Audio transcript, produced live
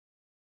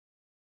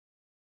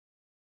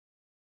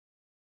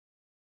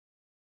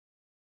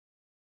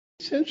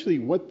essentially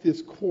what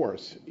this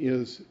course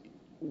is,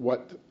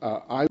 what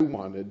I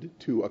wanted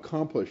to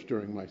accomplish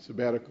during my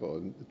sabbatical.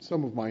 And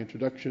some of my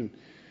introduction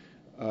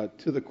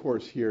to the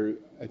course here,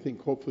 I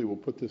think hopefully will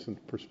put this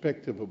into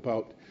perspective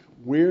about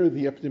where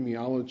the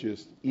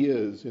epidemiologist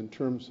is in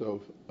terms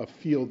of a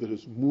field that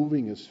is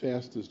moving as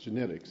fast as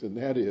genetics. And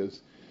that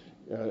is,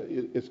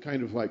 it's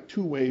kind of like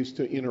two ways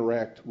to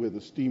interact with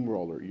a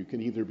steamroller. You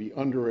can either be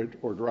under it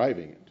or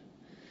driving it.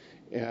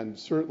 And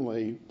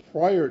certainly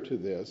prior to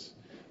this,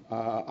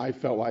 I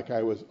felt like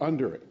I was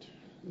under it.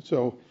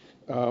 So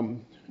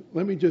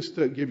let me just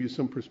give you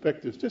some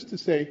perspectives, just to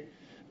say,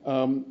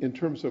 in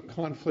terms of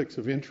conflicts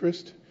of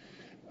interest,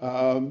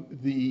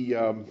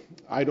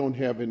 I don't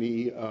have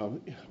any,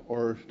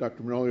 or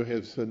Dr. Morello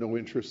has no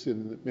interest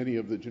in many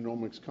of the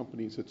genomics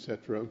companies, et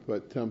cetera,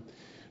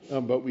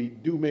 but we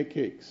do make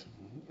cakes.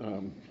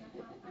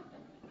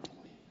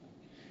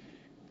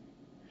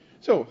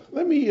 So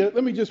let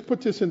me just put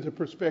this into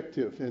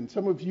perspective. And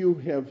some of you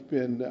have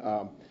been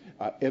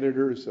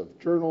editors of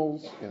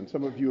journals, and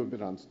some of you have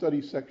been on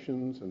study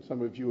sections, and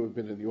some of you have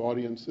been in the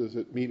audiences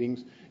at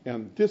meetings.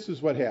 And this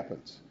is what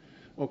happens.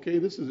 Okay,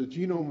 this is a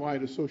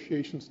genome-wide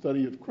association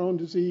study of Crohn's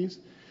disease.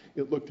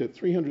 It looked at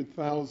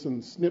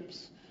 300,000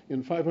 SNPs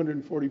in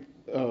 540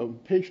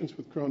 patients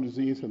with Crohn's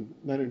disease and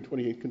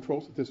 928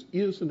 controls. This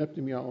is an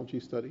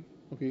epidemiology study,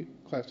 okay,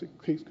 classic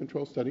case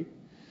control study.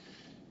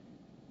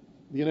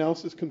 The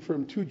analysis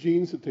confirmed two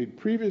genes that they'd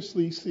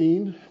previously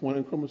seen, one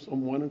in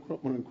chromosome 1 and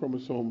one in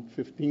chromosome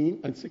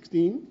 15 and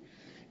 16.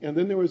 And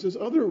then there was this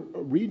other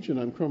region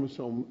on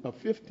chromosome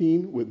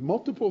 15 with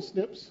multiple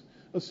SNPs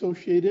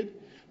associated.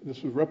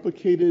 This was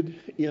replicated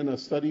in a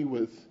study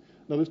with,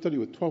 another study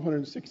with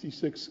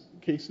 1,266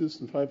 cases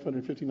and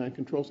 559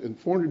 controls and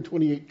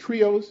 428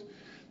 trios.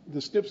 The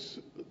SNPs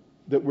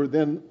that were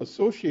then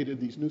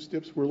associated, these new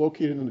SNPs, were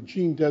located in a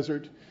gene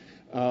desert,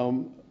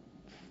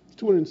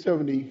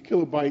 270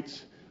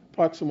 kilobytes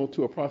proximal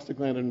to a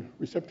prostaglandin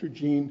receptor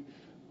gene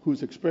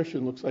whose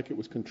expression looks like it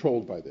was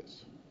controlled by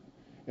this.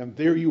 And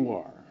there you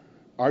are.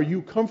 Are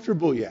you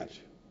comfortable yet?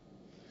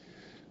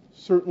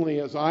 Certainly,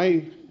 as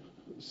I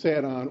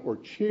sat on or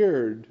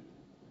chaired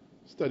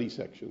study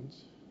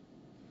sections,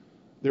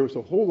 there was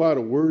a whole lot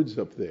of words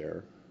up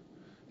there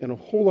and a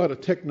whole lot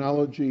of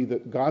technology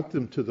that got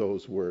them to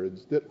those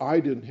words that I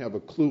didn't have a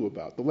clue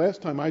about. The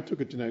last time I took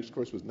a genetics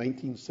course was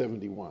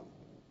 1971,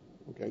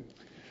 okay?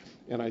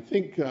 And I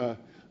think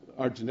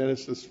our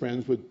geneticist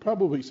friends would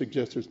probably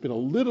suggest there's been a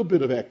little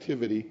bit of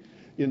activity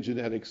in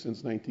genetics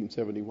since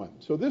 1971.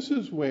 So this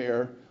is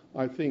where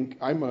I think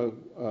I'm a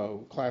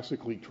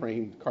classically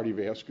trained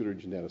cardiovascular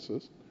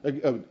geneticist,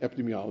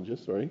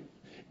 epidemiologist, sorry.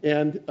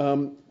 And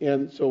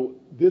so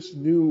this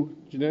new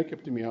genetic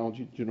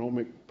epidemiology,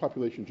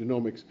 population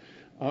genomics,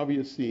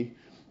 obviously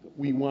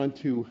we want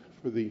to,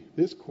 for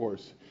this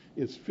course,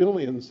 is fill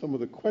in some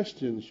of the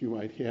questions you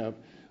might have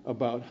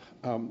about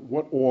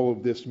what all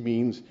of this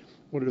means,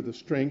 what are the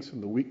strengths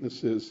and the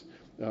weaknesses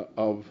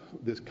of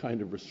this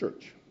kind of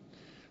research.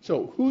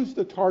 So who's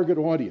the target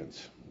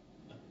audience?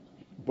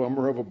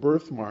 Bummer of a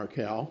birthmark,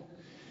 Hal.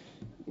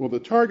 Well, the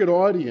target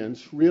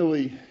audience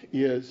really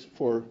is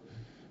for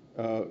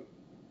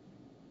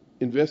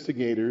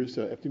investigators,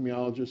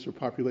 epidemiologists or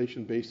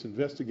population-based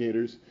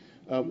investigators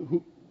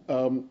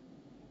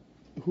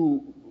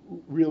who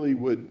really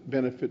would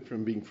benefit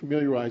from being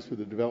familiarized with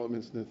the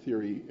developments in the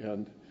theory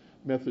and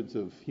methods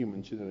of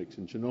human genetics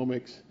and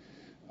genomics.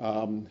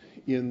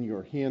 In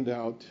your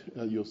handout,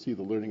 you'll see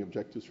the learning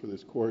objectives for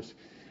this course.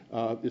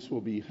 This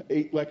will be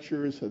 8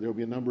 lectures. There will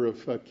be a number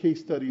of case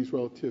studies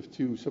relative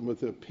to some of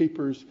the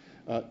papers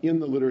in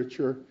the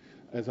literature,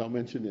 as I'll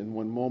mention in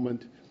one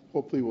moment.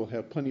 Hopefully we'll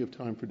have plenty of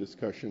time for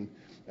discussion.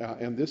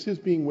 And this is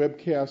being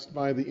webcast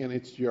by the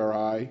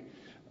NHGRI.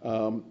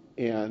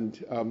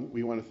 And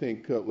we want to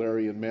thank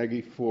Larry and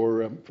Maggie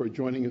for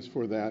joining us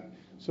for that,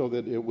 so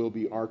that it will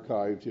be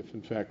archived if,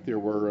 in fact, there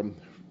were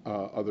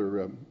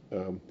other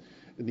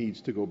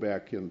needs to go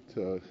back and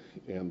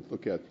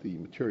look at the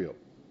material.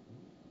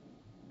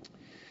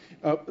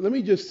 Let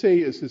me just say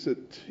is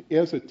that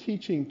as a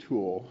teaching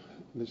tool,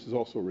 and this is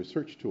also a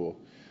research tool,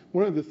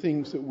 one of the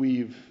things that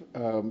we've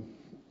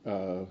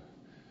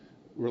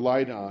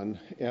relied on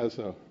as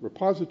a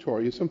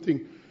repository is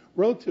something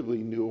relatively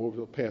new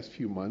over the past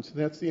few months, and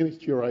that's the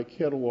NHGRI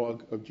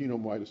Catalog of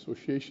Genome-Wide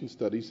Association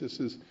Studies. This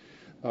is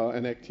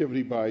an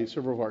activity by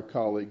several of our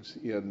colleagues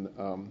in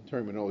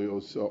Terry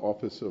Manolio's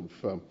Office of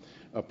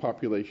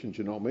Population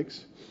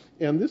Genomics.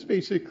 And this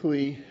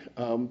basically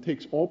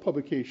takes all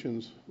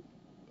publications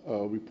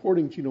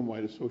reporting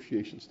genome-wide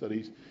association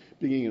studies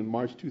beginning in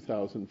March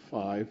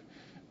 2005,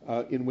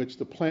 in which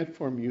the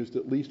platform used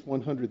at least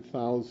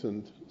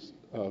 100,000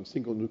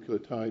 single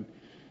nucleotide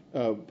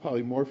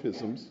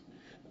polymorphisms,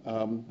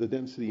 the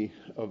density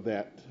of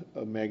that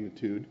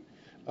magnitude.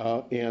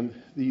 And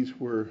these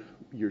were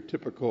your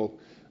typical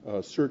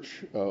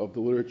search of the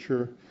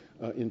literature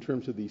in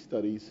terms of these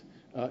studies.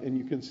 And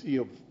you can see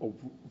a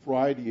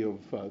variety of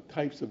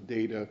types of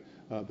data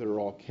that are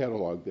all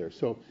cataloged there.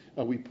 So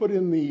we put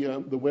in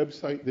the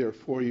website there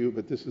for you,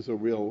 but this is a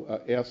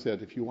real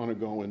asset if you want to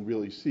go and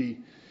really see.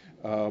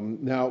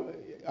 Now,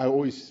 I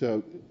always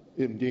am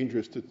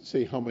dangerous to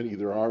say how many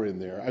there are in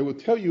there. I will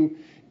tell you,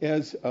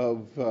 as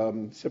of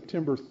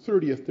September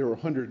 30th, there were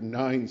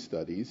 109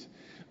 studies.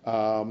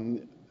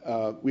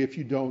 If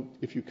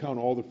you count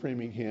all the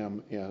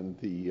Framingham and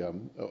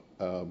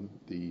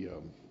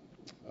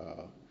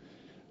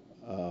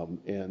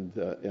and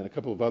a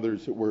couple of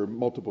others that were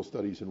multiple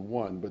studies in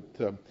one, but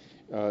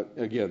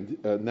again,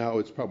 now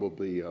it's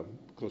probably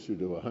closer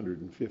to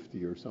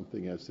 150 or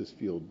something as this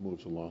field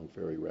moves along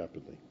very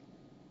rapidly.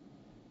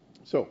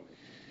 So,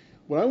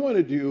 what I want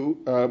to do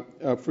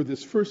for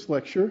this first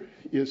lecture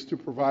is to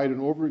provide an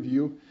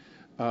overview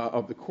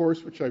of the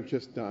course which I've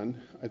just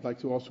done. I'd like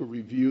to also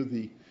review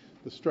the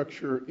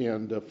structure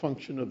and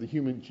function of the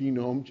human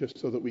genome, just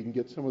so that we can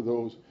get some of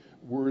those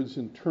words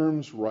and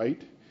terms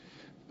right.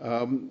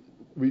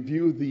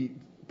 Review the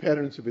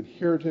patterns of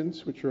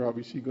inheritance, which are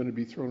obviously going to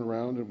be thrown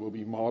around and will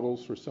be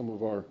models for some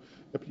of our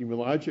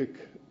epidemiologic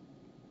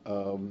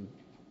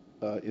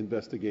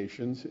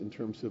investigations in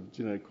terms of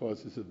genetic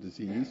causes of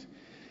disease.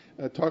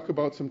 Talk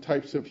about some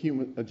types of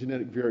human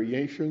genetic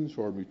variations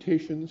or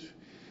mutations,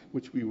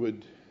 which we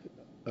would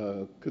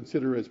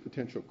consider as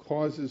potential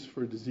causes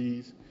for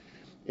disease.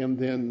 And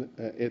then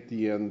at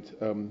the end,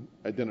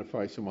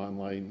 identify some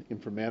online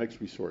informatics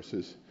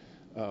resources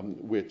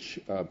which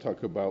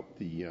talk about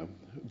the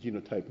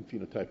genotype and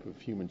phenotype of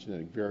human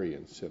genetic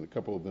variants. And a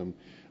couple of them,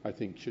 I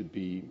think, should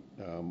be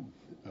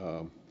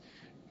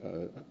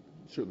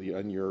certainly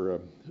on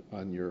your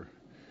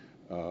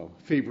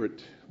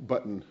favorite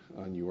button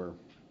on your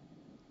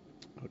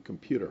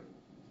computer.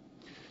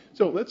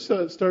 So let's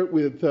start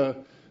with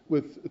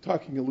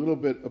talking a little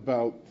bit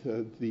about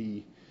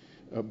the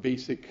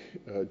basic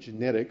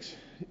genetics.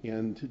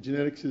 And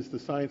genetics is the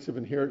science of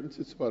inheritance.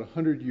 It's about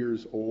 100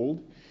 years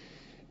old.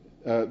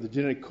 The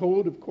genetic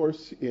code, of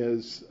course,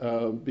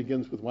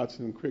 begins with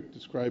Watson and Crick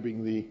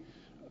describing the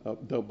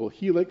double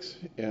helix,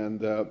 and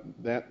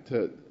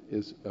that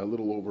is a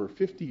little over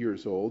 50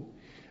 years old.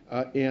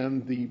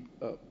 And the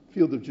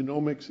field of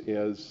genomics,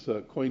 as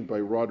coined by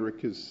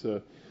Roderick, is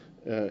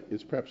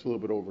perhaps a little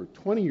bit over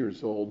 20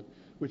 years old,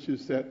 which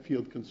is that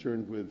field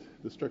concerned with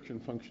the structure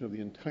and function of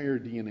the entire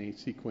DNA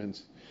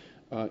sequence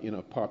in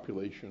a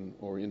population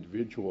or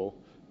individual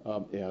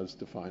as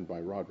defined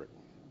by Roderick.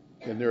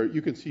 And there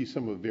you can see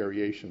some of the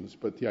variations,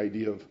 but the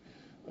idea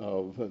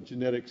of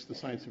genetics, the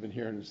science of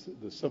inheritance,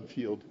 the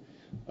subfield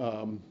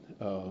of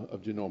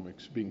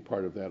genomics being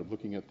part of that, of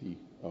looking at the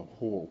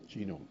whole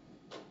genome.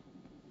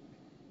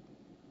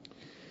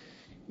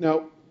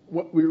 Now,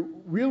 what we're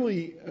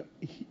really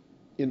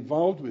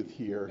involved with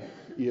here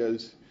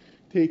is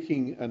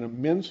taking an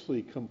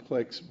immensely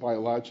complex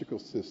biological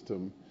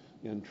system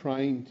and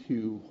trying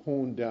to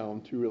hone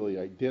down to really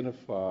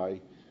identify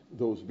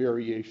those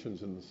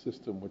variations in the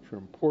system which are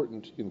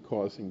important in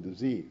causing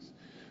disease.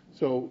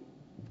 So,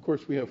 of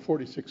course, we have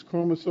 46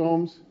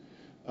 chromosomes.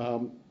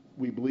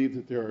 We believe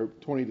that there are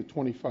 20 to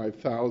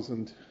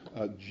 25,000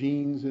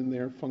 genes in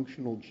there,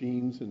 functional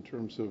genes in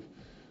terms of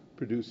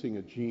producing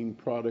a gene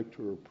product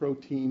or a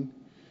protein.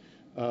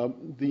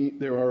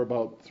 There are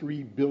about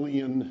 3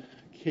 billion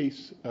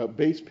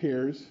base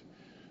pairs.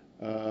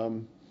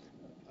 That's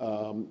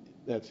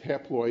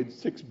haploid,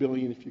 6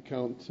 billion if you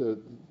count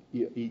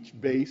each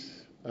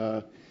base.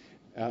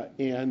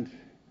 And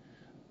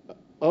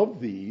of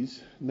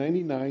these,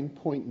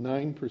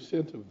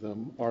 99.9% of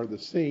them are the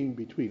same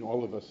between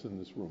all of us in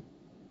this room.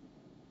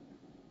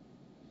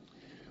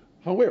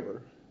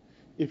 However,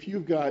 if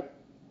you've got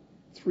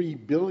 3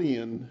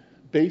 billion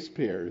base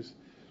pairs,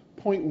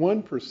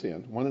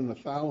 0.1%, 1 in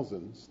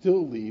 1,000,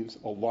 still leaves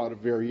a lot of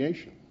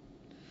variation.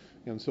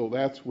 And so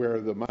that's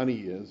where the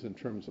money is in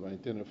terms of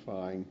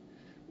identifying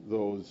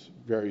those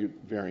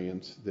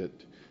variants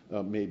that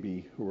may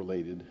be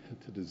related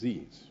to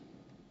disease.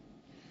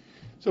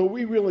 So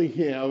we really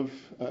have,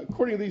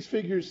 according to these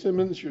figures,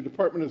 Simmons, your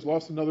department has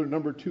lost another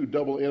number 2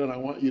 double N, and I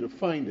want you to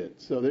find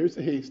it. So there's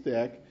the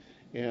haystack,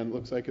 and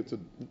looks like it's a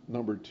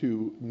number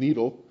 2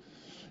 needle.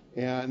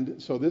 And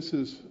so this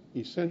is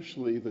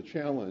essentially the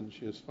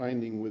challenge, is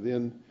finding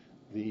within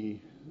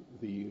the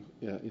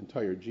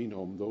entire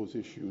genome those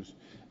issues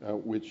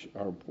which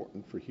are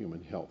important for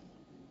human health.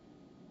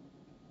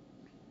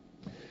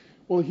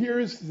 Well,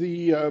 here's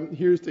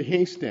the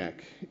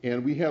haystack,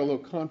 and we had a little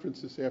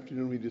conference this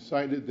afternoon. We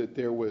decided that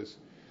there were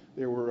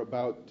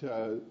about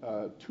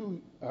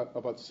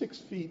 6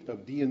 feet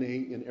of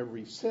DNA in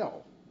every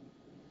cell.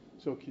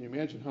 So can you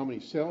imagine how many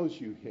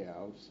cells you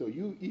have? So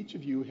each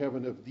of you have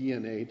enough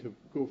DNA to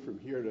go from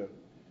here to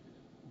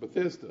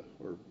Bethesda,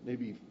 or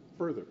maybe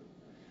further.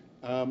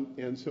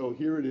 And so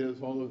here it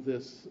is, all of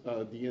this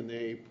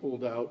DNA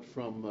pulled out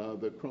from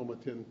the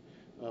chromatin,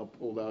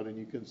 pulled out, and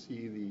you can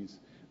see these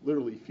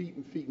literally feet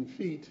and feet and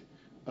feet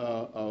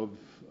of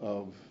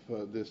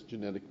this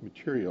genetic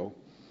material,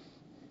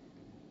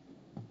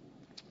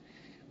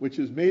 which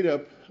is made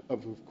up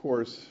of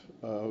course,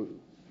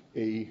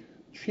 a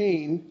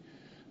chain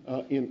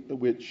in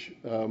which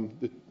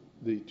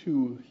the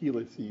two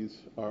helices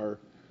are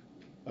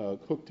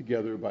hooked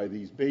together by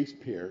these base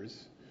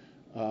pairs,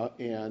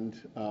 and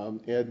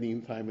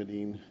adenine,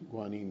 thymidine,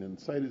 guanine, and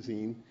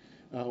cytosine,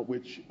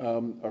 which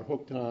are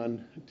hooked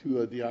on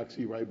to a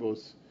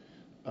deoxyribose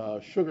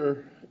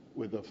sugar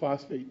with a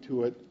phosphate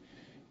to it,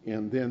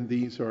 and then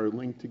these are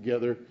linked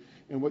together.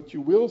 And what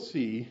you will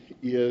see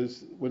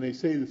is when they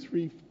say the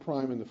 3'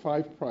 and the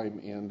 5'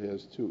 end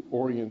as to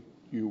orient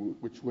you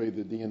which way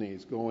the DNA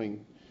is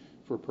going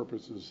for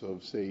purposes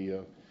of, say,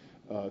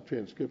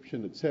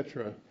 transcription,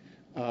 etc.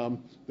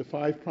 The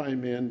 5'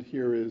 end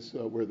here is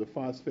where the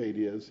phosphate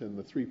is, and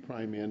the 3'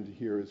 end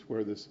here is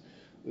where this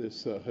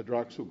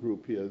hydroxyl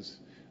group is.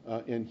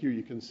 And here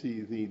you can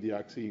see the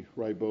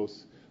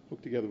deoxyribose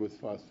hooked together with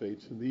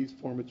phosphates, and these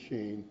form a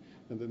chain,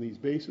 and then these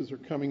bases are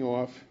coming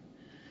off,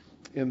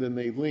 and then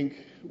they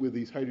link with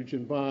these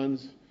hydrogen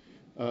bonds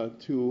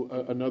to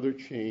another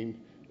chain,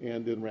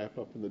 and then wrap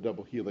up in the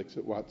double helix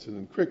that Watson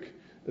and Crick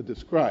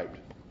described.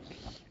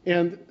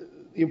 And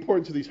the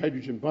importance of these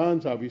hydrogen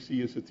bonds,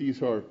 obviously, is that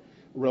these are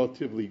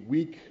relatively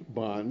weak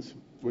bonds,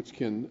 which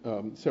can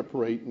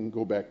separate and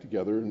go back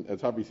together. And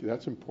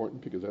that's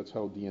important because that's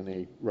how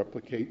DNA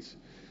replicates.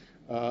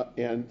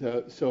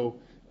 So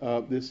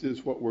this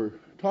is what we're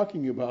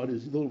talking about,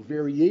 is little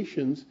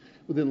variations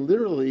within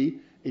literally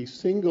a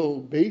single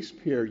base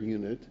pair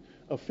unit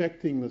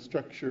affecting the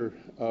structure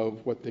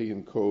of what they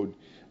encode,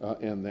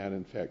 and that,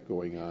 in fact,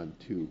 going on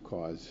to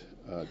cause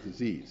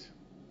disease.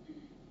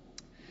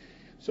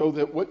 So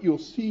that what you'll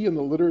see in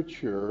the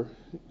literature,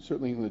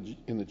 certainly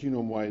in the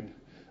genome-wide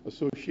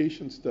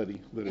association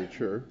study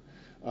literature,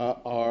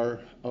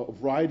 are a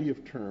variety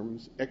of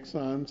terms: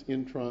 exons,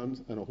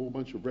 introns, and a whole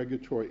bunch of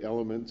regulatory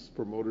elements,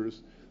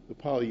 promoters, the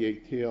poly A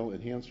tail,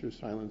 enhancers,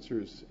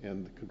 silencers,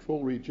 and the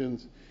control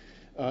regions.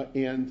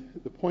 And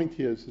the point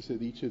is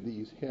that each of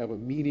these have a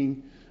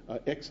meaning.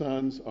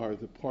 Exons are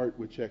the part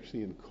which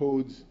actually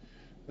encodes,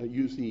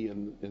 usually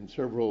in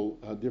several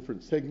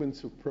different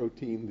segments of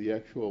protein, the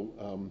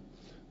actual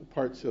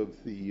parts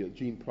of the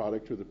gene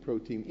product or the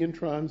protein.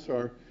 Introns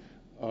are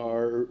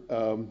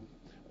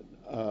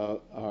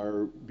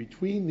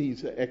between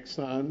these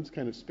exons,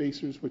 kind of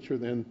spacers, which are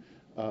then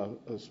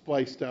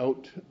spliced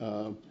out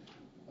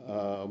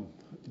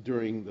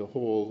during the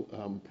whole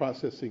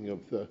processing of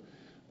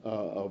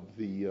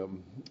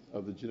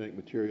the genetic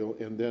material.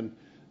 And then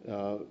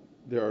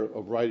there are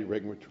a variety of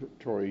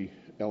regulatory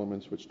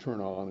elements which turn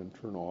on and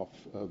turn off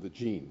the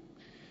gene.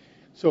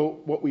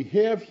 So what we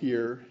have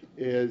here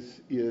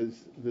is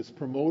this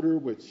promoter,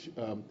 which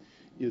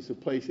is a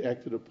place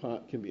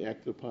can be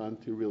acted upon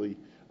to really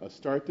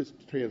start this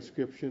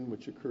transcription,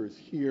 which occurs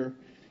here.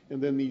 And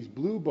then these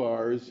blue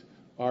bars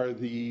are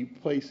the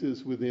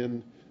places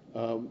within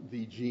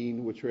the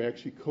gene which are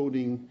actually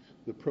coding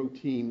the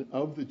protein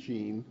of the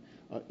gene.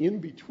 In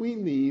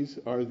between these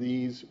are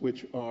these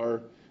which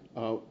are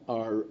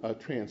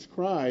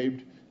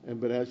transcribed,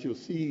 but as you'll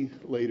see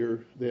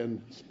later,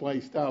 then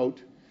spliced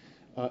out.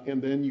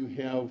 And then you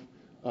have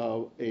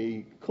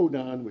a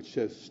codon which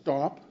says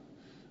stop,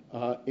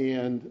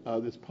 and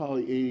this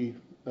poly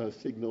A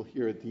signal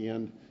here at the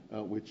end,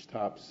 which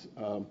stops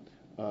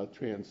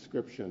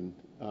transcription.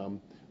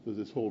 So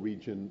this whole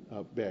region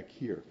back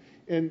here.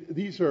 And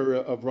these are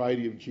a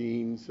variety of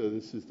genes.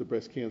 This is the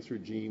breast cancer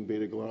gene,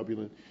 beta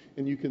globulin.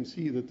 And you can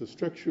see that the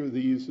structure of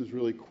these is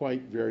really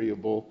quite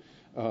variable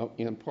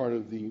and part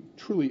of the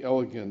truly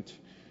elegant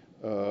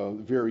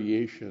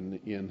variation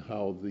in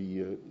how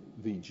the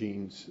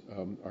genes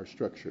are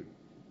structured.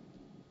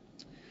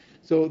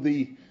 So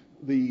the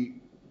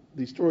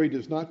story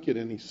does not get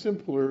any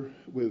simpler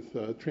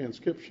with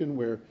transcription,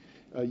 where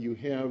you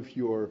have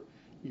your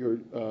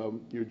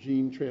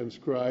gene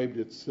transcribed.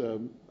 It's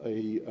an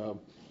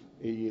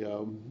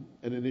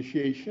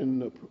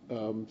initiation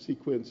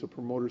sequence, a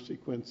promoter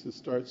sequence that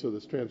starts. So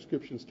this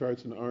transcription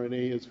starts, and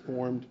RNA is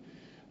formed.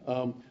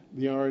 The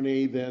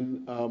RNA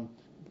then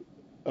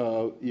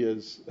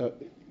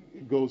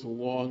goes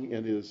along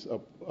and is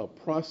a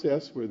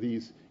process where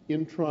these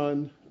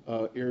intron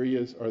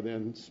areas are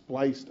then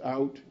spliced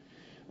out,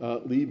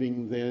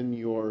 leaving then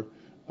your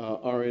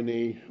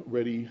RNA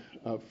ready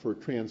for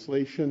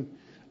translation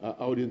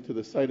out into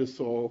the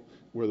cytosol,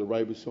 where the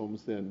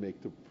ribosomes then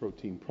make the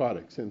protein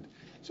products. And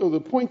so the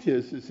point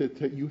is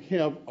that you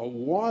have a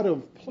lot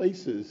of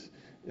places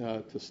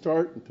to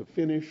start and to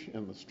finish,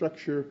 and the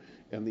structure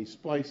and these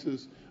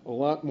splices, a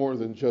lot more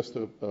than just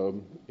a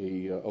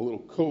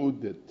little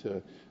code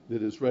that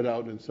is read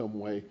out in some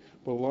way,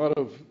 but a lot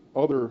of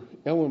other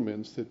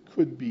elements that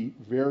could be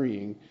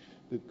varying,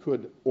 that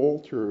could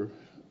alter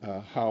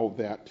how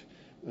that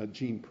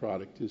gene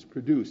product is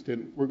produced.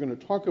 And we're going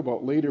to talk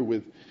about later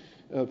with,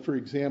 for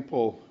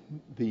example,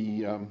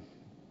 the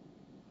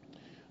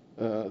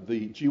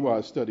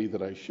GWAS study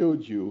that I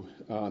showed you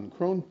on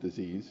Crohn's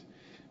disease.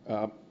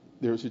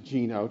 There's a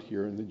gene out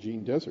here in the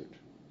gene desert.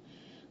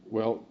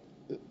 Well,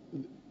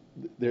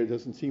 there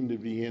doesn't seem to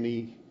be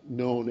any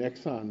known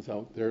exons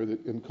out there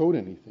that encode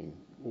anything.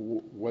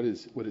 What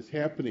is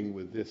happening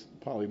with this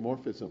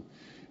polymorphism?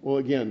 Well,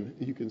 again,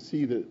 you can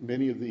see that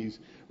many of these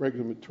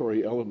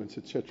regulatory elements,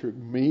 et cetera,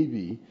 may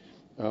be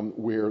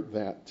where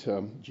that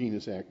gene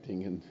is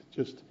acting, and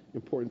just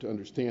important to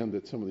understand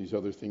that some of these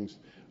other things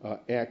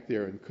act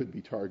there and could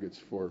be targets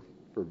for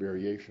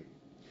variation.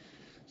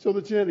 So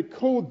the genetic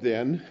code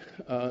then,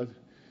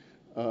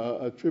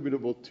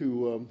 attributable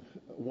to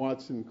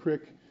Watts and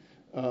Crick,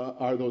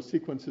 are those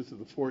sequences of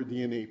the 4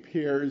 DNA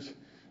pairs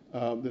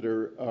that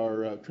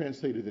are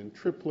translated in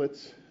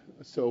triplets.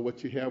 So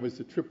what you have is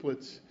the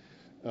triplets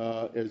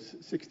as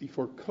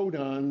 64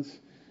 codons,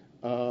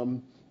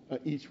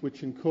 each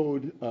which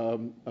encode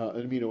an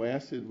amino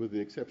acid with the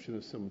exception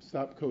of some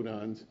stop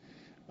codons.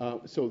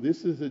 So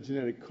this is a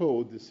genetic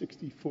code, the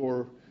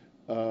 64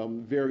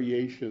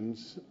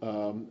 variations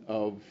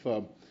of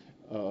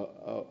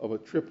a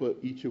triplet,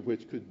 each of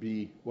which could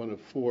be one of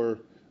 4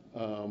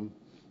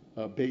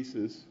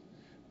 bases.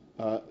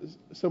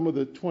 Some of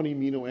the 20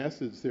 amino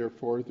acids,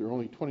 therefore, there are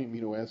only 20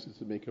 amino acids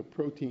that make up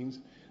proteins,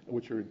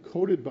 which are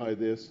encoded by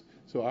this.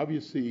 So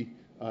obviously,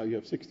 you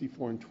have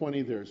 64 and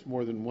 20. There's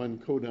more than one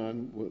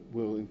codon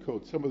will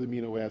encode some of the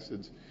amino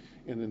acids.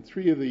 And then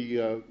 3 of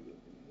the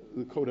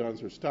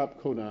codons are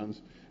stop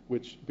codons,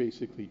 which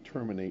basically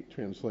terminate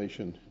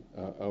translation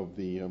of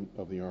the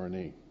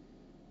RNA.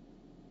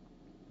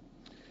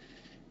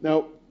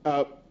 Now,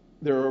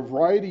 there are a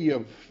variety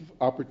of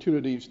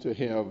opportunities to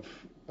have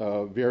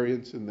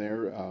variants in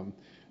there.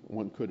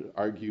 One could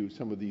argue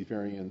some of these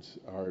variants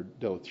are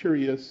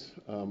deleterious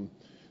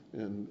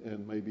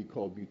and may be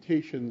called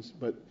mutations,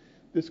 but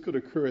this could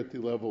occur at the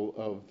level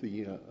of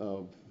the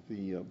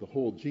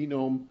whole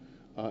genome,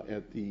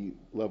 at the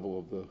level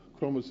of the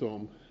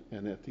chromosome,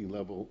 and at the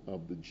level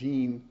of the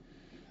gene.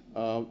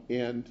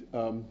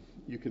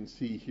 You can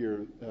see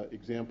here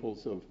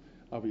examples of,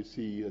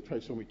 obviously,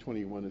 trisomy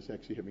 21 is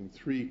actually having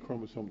 3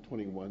 chromosome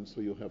 21,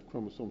 so you'll have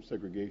chromosome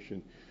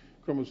segregation.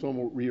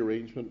 Chromosomal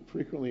rearrangement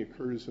frequently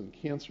occurs in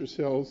cancer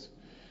cells,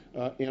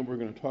 and we're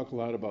going to talk a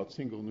lot about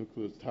single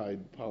nucleotide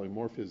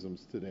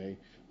polymorphisms today,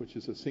 which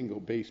is a single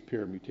base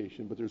pair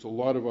mutation, but there's a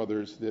lot of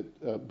others that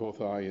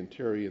both I and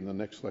Terry in the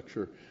next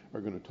lecture are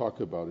going to talk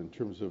about in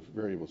terms of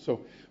variables.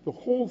 So the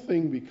whole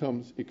thing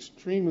becomes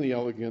extremely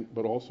elegant,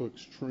 but also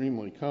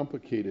extremely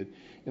complicated,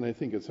 and I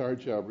think it's our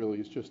job really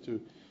is just to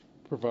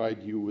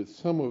provide you with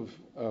some of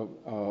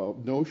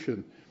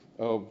notion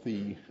of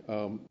the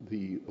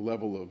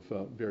level of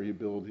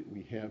variability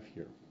we have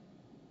here.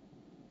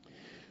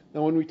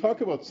 Now, when we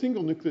talk about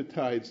single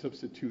nucleotide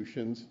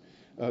substitutions,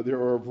 there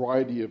are a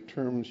variety of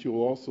terms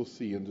you'll also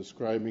see in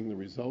describing the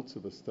results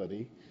of the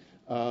study.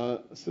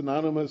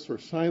 Synonymous or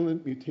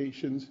silent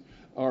mutations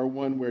are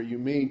one where you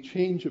may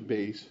change a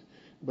base,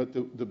 but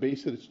the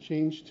base that it's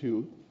changed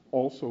to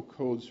also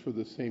codes for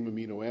the same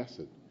amino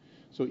acid.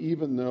 So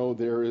even though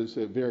there is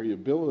a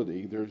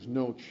variability, there's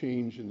no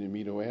change in the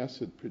amino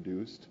acid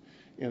produced,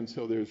 and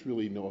so there's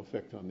really no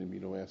effect on the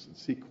amino acid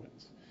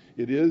sequence.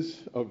 It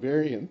is a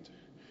variant,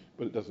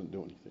 but it doesn't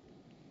do anything.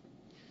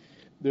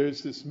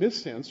 There's this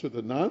missense, or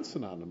the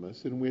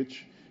non-synonymous, in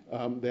which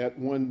that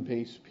one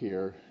base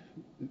pair,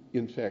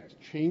 in fact,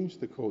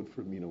 changed the code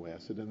for amino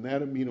acid, and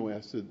that amino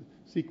acid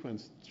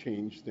sequence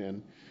change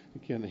then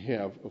can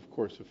have, of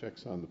course,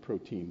 effects on the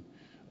protein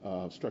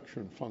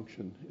structure and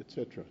function,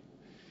 etc.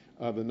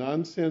 The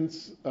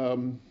nonsense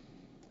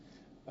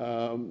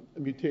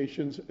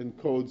mutations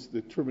encodes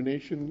the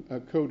termination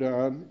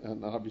codon,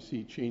 and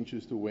obviously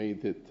changes the way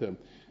that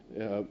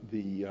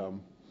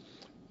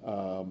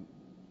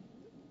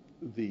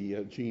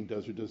the gene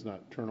does or does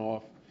not turn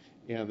off,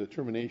 and the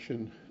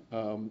termination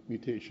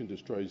mutation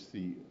destroys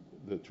the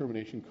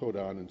termination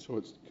codon, and so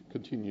it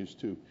continues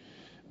to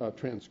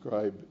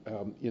transcribe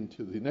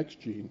into the next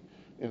gene,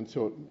 and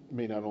so it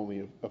may not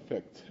only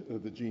affect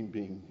the gene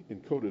being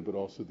encoded, but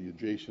also the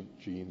adjacent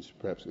genes,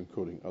 perhaps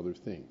encoding other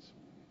things.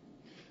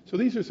 So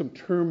these are some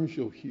terms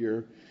you'll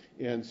hear,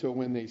 and so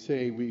when they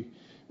say we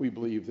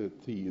believe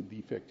that the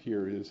defect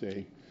here is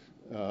a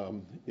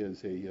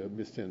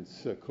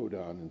missense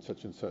codon and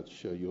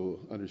such, you'll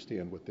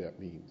understand what that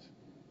means.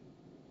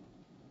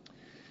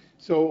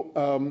 So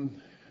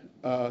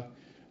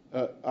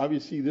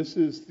obviously this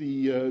is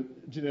the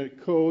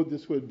genetic code.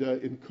 This would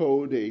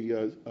encode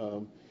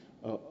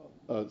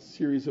a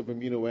series of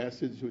amino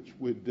acids which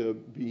would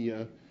be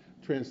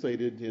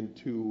translated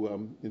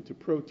into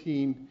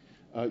protein.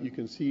 You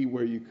can see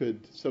where you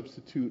could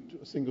substitute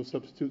a single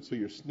substitute, so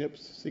your SNPs,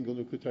 single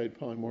nucleotide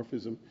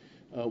polymorphism,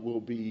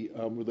 will be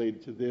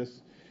related to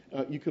this.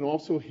 You can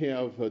also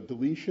have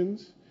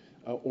deletions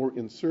or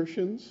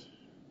insertions,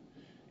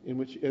 in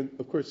which, and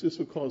of course, this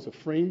will cause a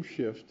frame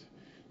shift,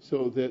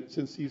 so that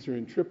since these are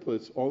in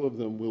triplets, all of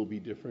them will be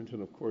different,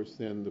 and of course,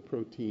 then the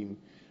protein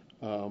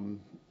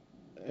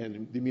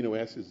and the amino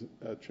acids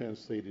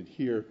translated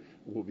here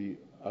will be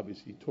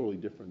obviously totally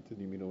different than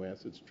the amino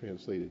acids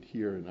translated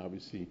here, and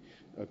obviously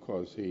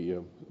cause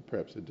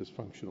perhaps a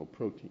dysfunctional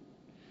protein.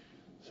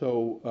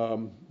 So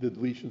the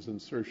deletions,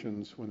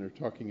 insertions, when they're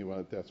talking about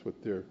it, that's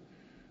what they're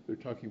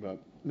talking about.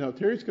 Now,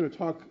 Terry's going to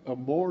talk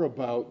more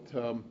about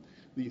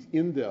these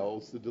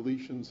indels, the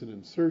deletions and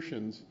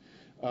insertions.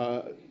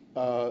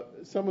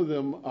 Some of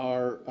them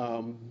are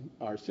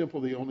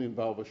simple. They only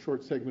involve a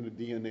short segment of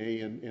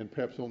DNA and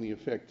perhaps only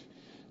affect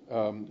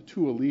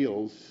two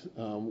alleles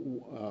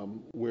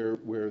where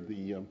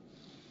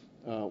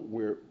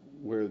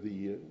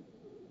the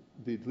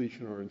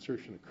deletion or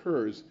insertion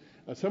occurs.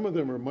 Some of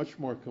them are much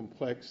more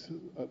complex.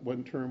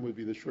 One term would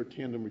be the short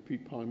tandem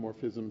repeat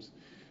polymorphisms,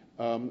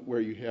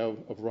 where you have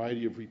a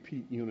variety of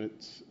repeat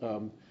units,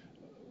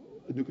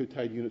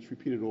 nucleotide units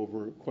repeated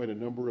over quite a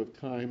number of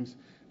times,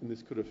 and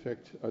this could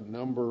affect a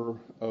number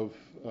of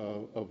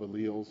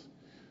alleles.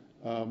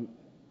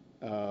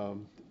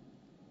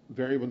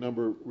 Variable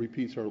number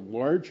repeats are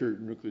larger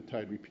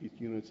nucleotide repeat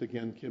units,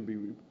 again, can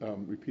be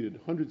repeated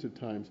hundreds of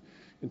times.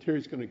 And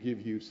Terry's going to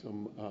give you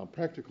some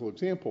practical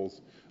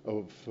examples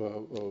of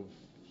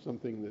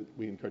something that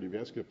we in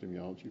cardiovascular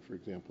epidemiology, for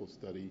example,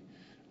 study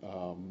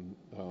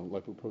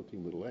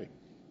lipoprotein little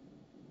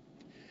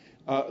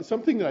a.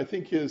 Something that I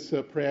think is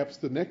perhaps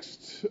the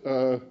next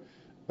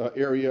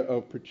area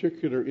of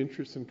particular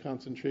interest and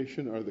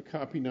concentration are the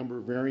copy number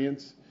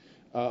variants.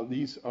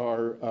 These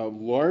are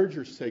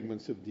larger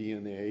segments of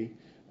DNA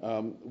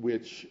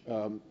which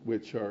are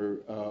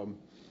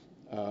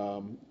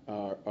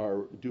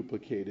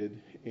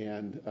duplicated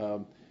and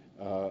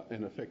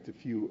affect a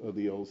few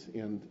alleles.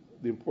 And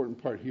the important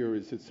part here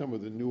is that some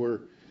of the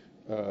newer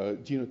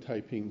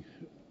genotyping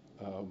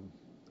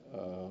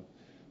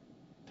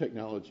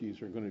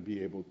technologies are going to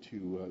be able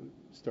to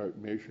start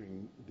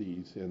measuring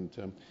these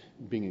and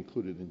being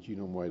included in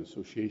genome-wide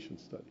association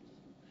studies.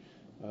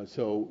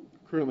 So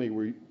currently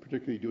we're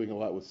particularly doing a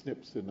lot with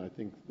SNPs, and I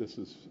think this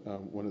is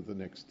one of the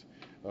next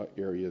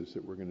areas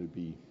that we're going to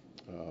be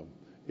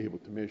able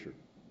to measure.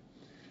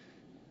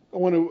 I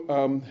want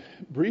to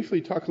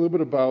briefly talk a little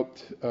bit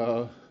about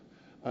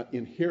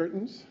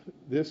inheritance.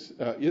 This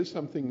is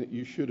something that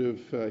you should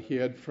have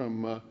had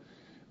from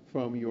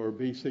your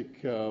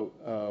basic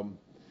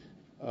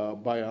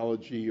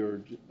biology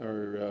or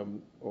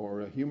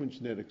human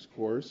genetics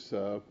course.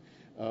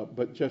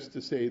 But just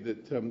to say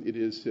that it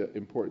is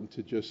important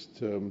to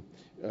just go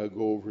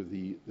over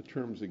the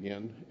terms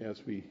again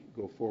as we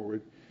go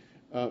forward.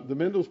 The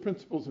Mendel's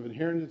principles of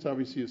inheritance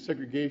obviously is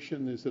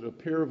segregation is that a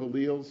pair of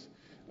alleles,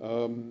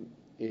 a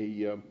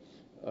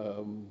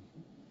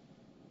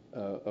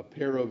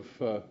pair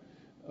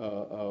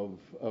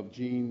of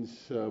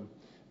genes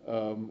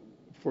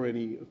for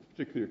any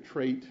particular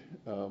trait,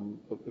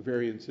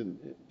 variants in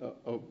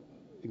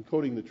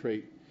encoding the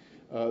trait,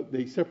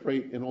 they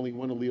separate and only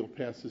one allele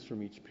passes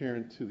from each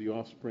parent to the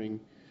offspring,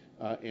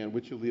 and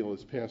which allele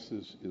is passed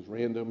is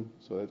random.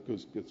 So that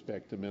gets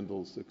back to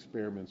Mendel's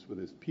experiments with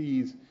his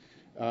peas,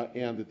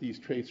 and that these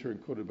traits are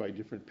encoded by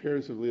different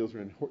pairs of alleles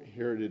are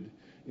inherited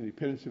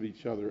independent of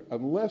each other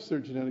unless they're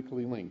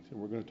genetically linked. And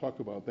we're going to talk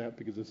about that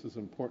because this is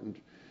an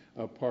important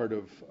part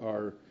of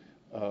our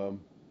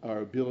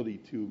ability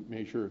to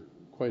measure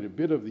quite a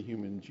bit of the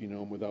human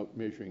genome without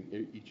measuring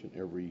each and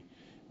every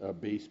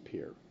base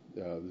pair.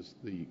 This is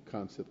the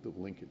concept of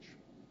linkage.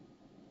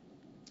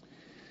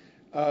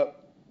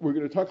 We're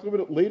going to talk a little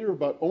bit later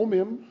about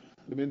OMIM,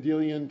 the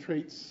Mendelian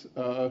Traits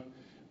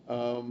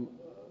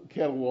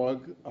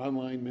Catalog,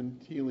 Online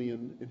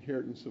Mendelian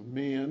Inheritance of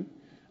Man.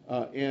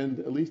 And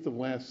at least of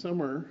last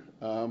summer,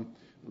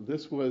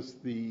 this was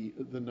the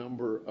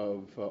number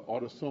of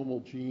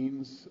autosomal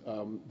genes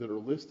that are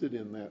listed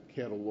in that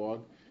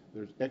catalog.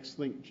 There's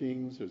X-linked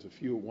genes, there's a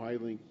few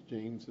Y-linked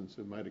genes, and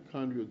some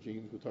mitochondrial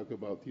genes. We'll talk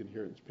about the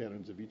inheritance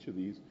patterns of each of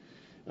these.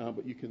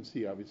 But you can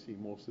see, obviously,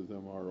 most of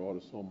them are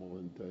autosomal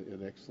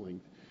and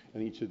X-linked,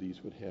 and each of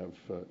these would have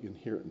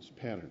inheritance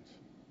patterns.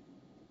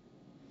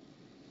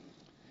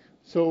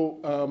 So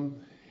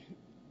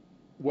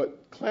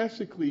what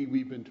classically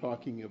we've been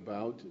talking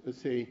about,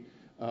 let's say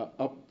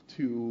up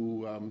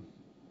to,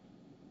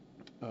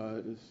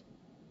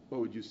 what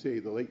would you say,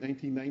 the late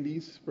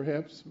 1990s,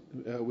 perhaps,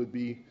 would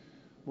be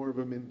more of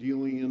a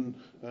Mendelian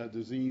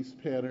disease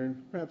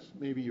pattern, perhaps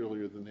maybe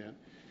earlier than that,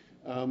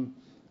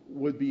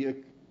 would be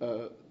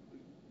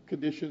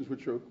conditions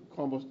which are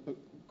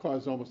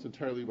caused almost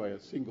entirely by a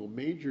single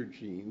major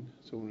gene.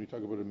 So when we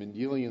talk about a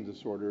Mendelian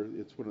disorder,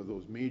 it's one of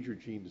those major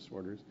gene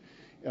disorders.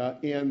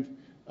 And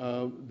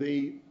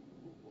they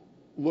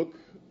look,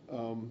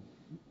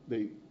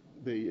 they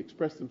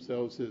express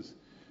themselves as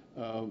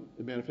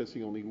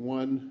manifesting only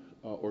one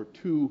or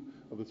two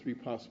of the three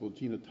possible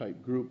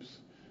genotype groups.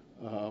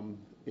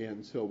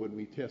 And so when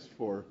we test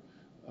for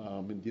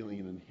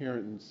Mendelian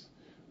inheritance,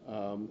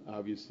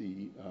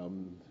 obviously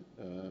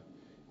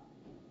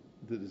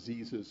the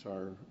diseases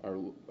are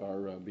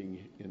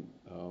being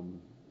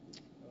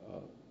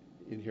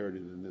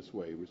inherited in this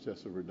way,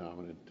 recessive or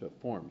dominant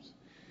forms.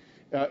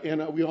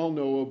 And we all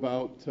know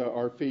about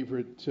our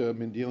favorite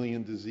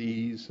Mendelian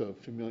disease,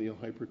 familial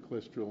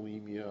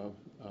hypercholesterolemia,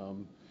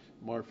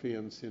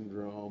 Marfan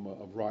syndrome,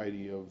 a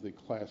variety of the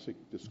classic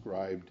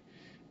described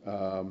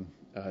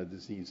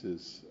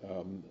diseases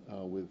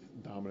with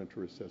dominant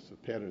or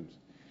recessive patterns.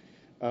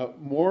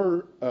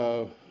 More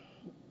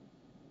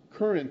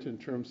current in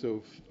terms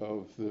of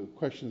the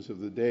questions of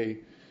the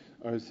day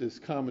is this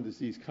common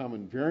disease,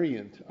 common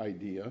variant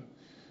idea,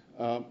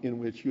 in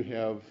which you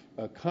have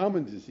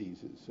common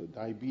diseases,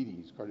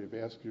 diabetes,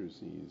 cardiovascular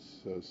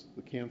disease,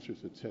 the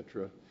cancers,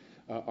 etc.,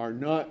 are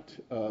not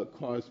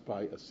caused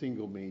by a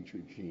single major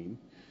gene,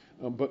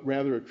 but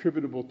rather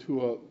attributable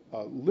to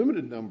a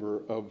limited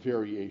number of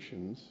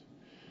variations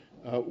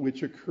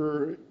which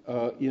occur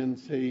in,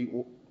 say,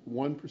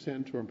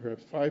 1% or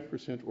perhaps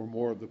 5% or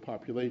more of the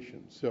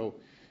population. So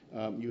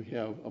you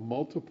have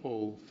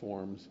multiple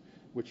forms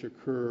which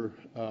occur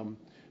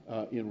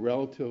in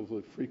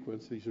relatively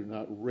frequent. These are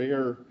not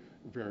rare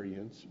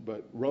variants,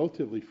 but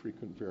relatively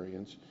frequent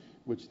variants,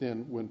 which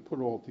then, when put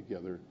all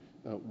together,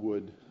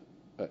 would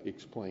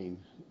explain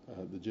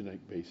the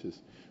genetic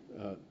basis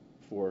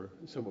for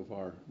some of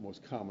our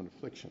most common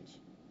afflictions.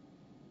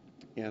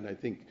 And I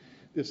think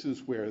this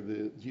is where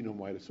the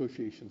genome-wide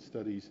association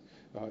studies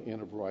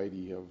and a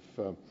variety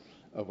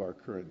of our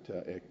current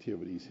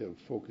activities have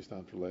focused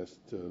on for the last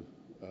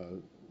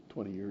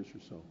 20 years or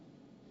so.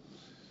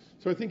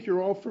 So I think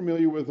you're all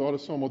familiar with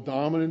autosomal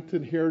dominant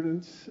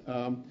inheritance,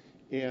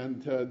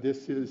 and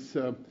this is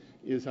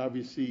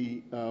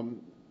obviously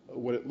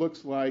what it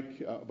looks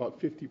like. About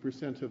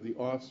 50% of the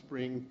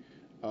offspring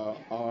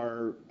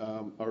are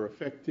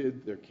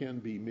affected. There can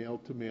be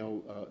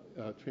male-to-male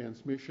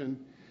transmission.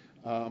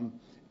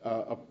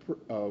 A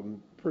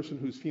person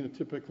who's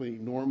phenotypically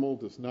normal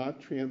does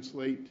not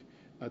translate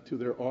to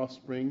their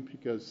offspring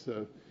because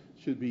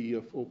should be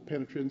full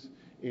penetrance,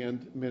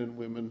 and men and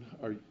women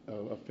are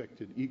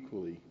affected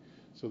equally.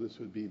 So this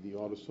would be the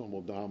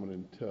autosomal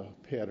dominant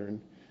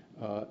pattern.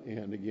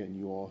 And again,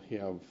 you all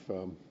have,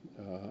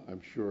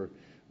 I'm sure,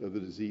 the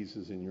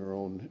diseases in your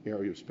own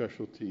area of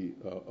specialty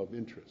of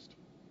interest.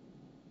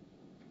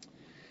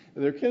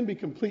 There can be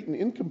complete and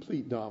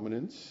incomplete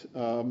dominance.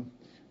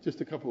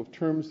 Just a couple of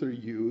terms that are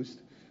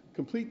used.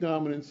 Complete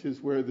dominance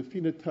is where the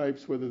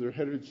phenotypes, whether they're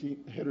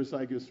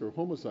heterozygous or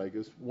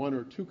homozygous, one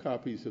or two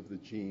copies of the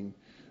gene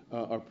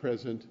are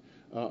present,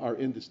 are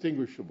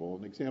indistinguishable.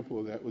 An example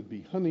of that would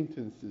be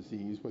Huntington's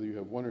disease. Whether you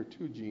have one or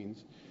two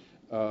genes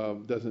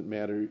doesn't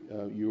matter.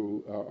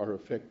 You are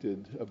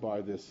affected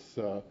by this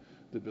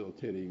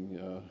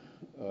debilitating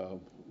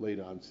late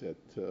onset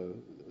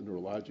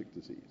neurologic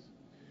disease.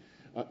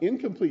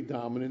 Incomplete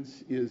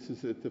dominance is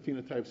that the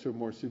phenotypes are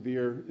more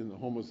severe in the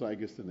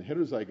homozygous than the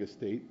heterozygous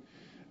state.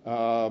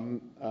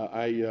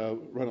 I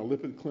run a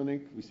lipid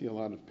clinic. We see a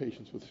lot of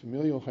patients with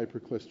familial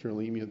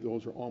hypercholesterolemia.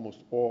 Those are almost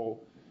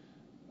all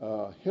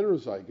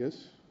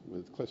heterozygous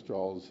with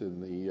cholesterols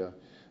in the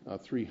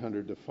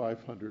 300 to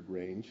 500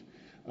 range.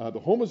 The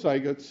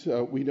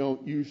homozygotes we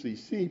don't usually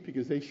see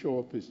because they show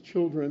up as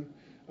children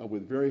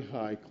with very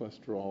high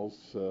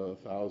cholesterols,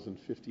 1,000,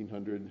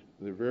 1,500.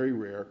 They're very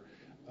rare.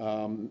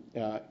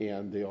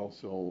 And they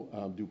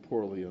also do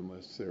poorly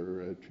unless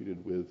they're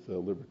treated with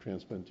liver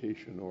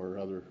transplantation or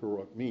other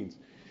heroic means.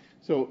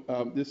 So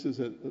this is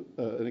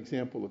an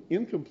example of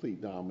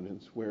incomplete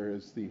dominance,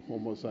 whereas the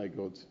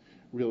homozygotes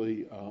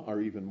really are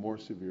even more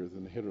severe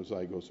than the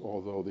heterozygotes,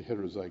 although the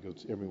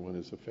heterozygotes, everyone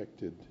is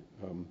affected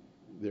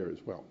there as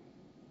well.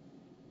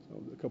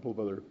 So a couple of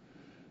other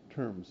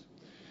terms.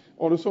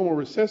 Autosomal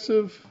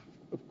recessive,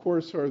 of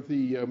course, are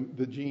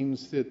the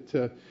genes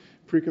that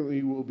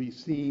frequently will be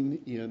seen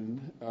in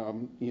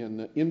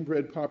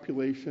inbred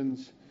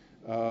populations.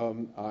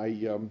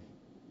 I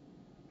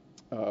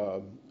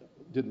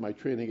did my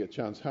training at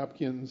Johns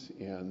Hopkins,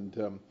 and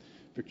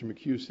Victor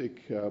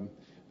McCusick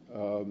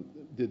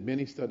did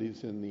many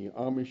studies in the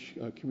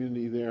Amish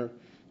community there.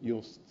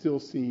 You'll still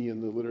see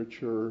in the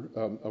literature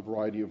a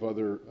variety of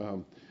other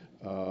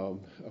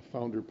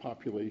founder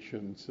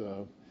populations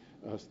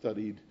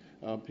studied,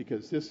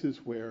 because this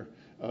is where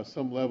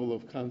some level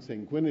of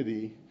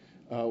consanguinity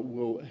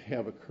will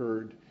have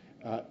occurred,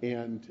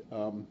 and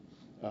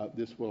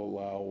this will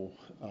allow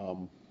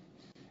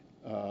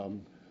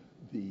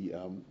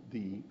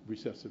the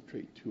recessive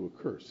trait to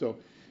occur. So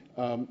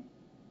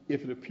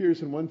if it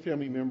appears in one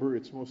family member,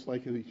 it's most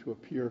likely to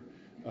appear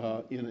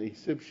in a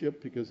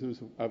sibship, because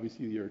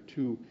obviously there are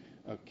two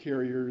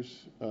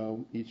carriers,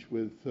 each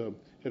with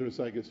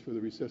heterozygous for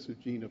the recessive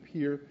gene up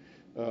here.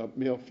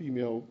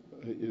 Male-female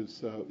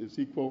is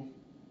equal.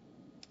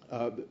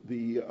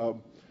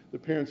 The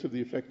parents of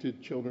the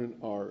affected children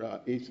are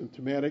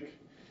asymptomatic.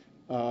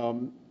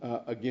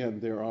 Again,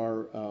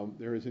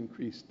 there is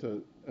increased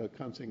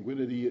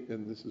consanguinity,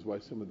 and this is why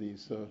some of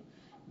these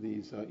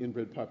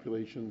inbred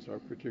populations are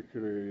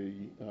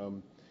particularly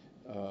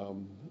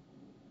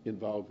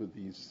involved with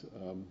these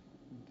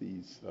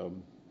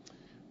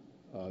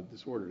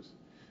disorders.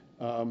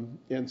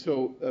 And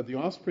so the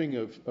offspring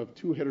of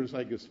two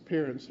heterozygous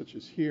parents, such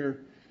as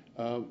here,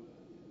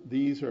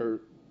 these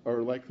are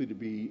likely to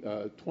be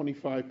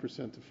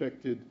 25%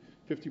 affected.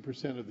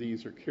 50% of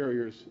these are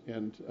carriers,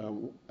 and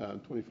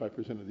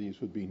 25% of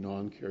these would be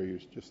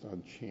non-carriers just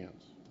on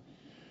chance.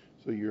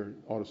 So your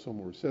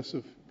autosomal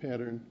recessive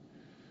pattern.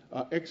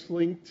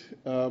 X-linked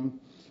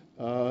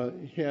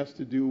has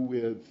to do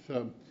with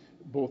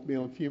both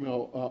male and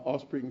female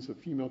offsprings of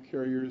female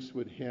carriers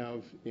would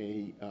have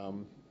a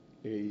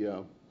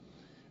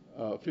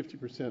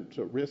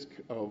 50% risk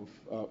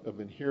of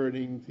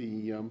inheriting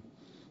the,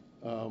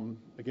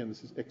 again,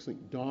 this is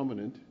X-linked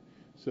dominant.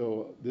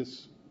 So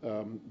this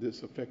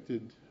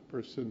affected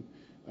person,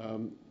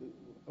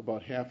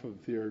 about half of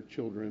their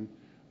children,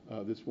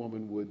 this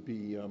woman would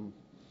be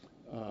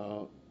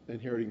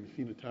inheriting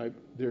the phenotype.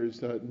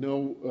 There's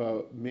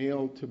no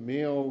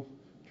male-to-male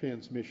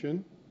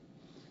transmission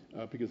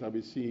because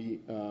obviously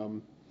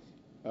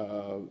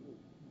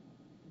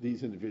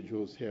these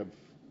individuals have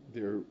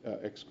their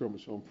X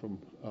chromosome from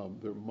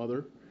their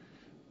mother.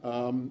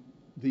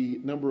 The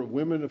number of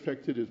women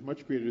affected is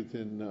much greater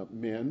than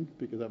men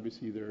because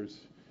obviously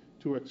there's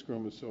two X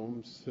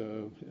chromosomes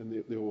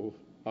and they will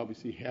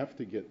obviously have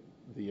to get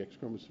the X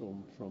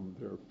chromosome from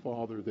their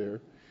father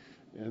there,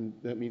 and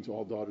that means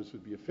all daughters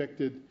would be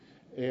affected.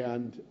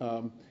 And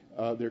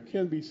there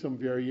can be some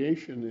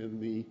variation in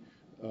the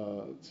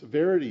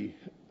severity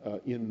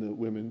in the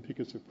women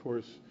because, of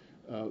course,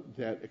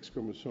 that X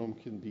chromosome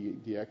can be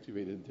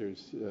deactivated.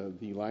 There's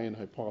the lion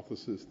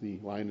hypothesis, the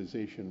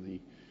lionization, the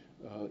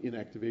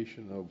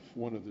inactivation of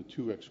one of the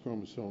two X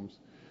chromosomes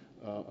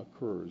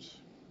occurs.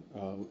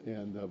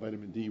 And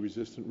vitamin D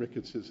resistant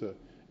rickets is an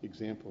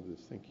example of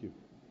this. Thank you.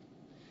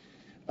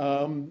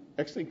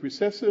 X-linked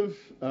recessive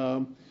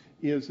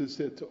is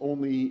that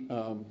only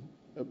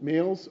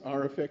males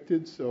are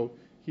affected. So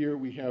here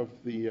we have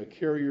the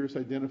carriers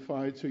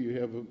identified. So you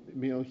have a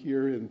male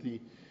here, and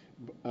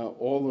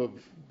all of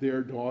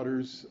their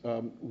daughters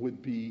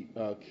would be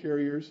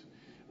carriers.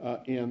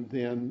 And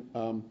then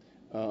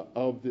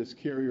of this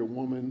carrier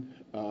woman,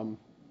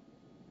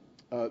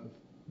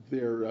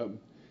 they're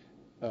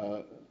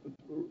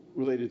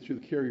related to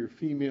the carrier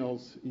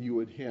females. You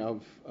would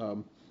have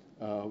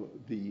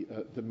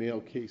the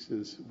male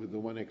cases with the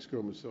one X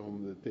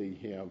chromosome that they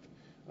have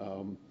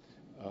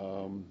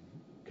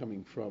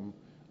coming from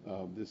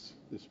this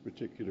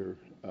particular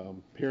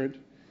parent.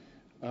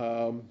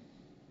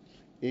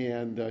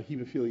 And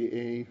hemophilia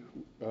A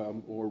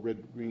or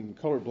red-green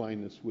color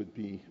blindness would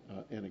be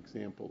an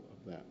example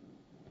of that.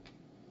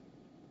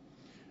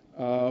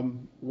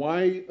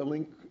 Why a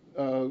link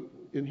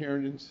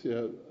inheritance?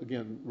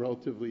 Again,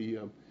 relatively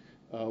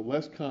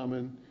less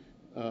common.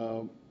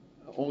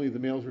 Only the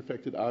males are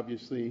affected,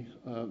 obviously.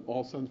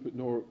 All sons but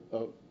no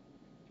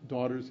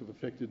daughters of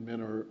affected men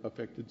are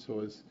affected, so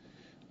as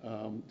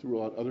to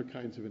rule out other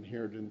kinds of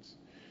inheritance.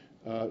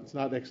 It's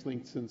not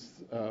X-linked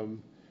since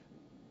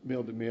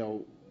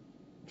male-to-male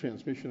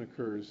transmission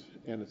occurs,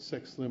 and it's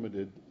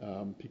sex-limited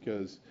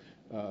because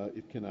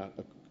it cannot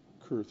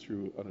occur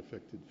through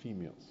unaffected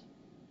females.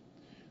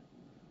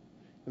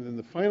 And then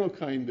the final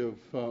kind of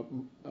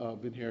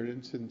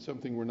inheritance, and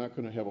something we're not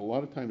going to have a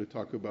lot of time to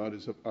talk about,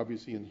 is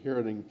obviously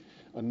inheriting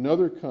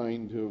another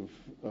kind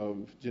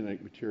of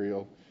genetic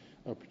material,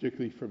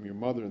 particularly from your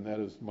mother, and that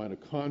is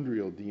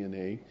mitochondrial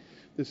DNA.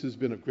 This has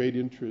been of great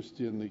interest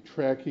in the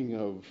tracking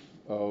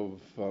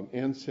of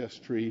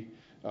ancestry,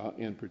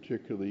 and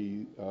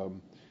particularly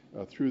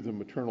through the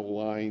maternal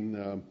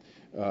line,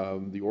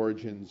 the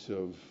origins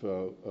of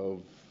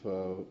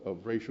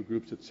racial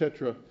groups,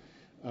 etc.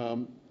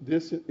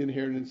 This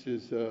inheritance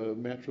is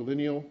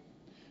matrilineal,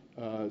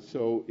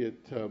 so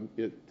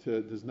it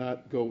does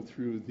not go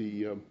through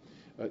the,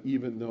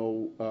 even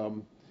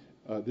though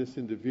this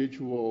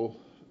individual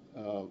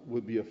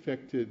would be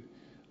affected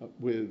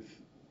with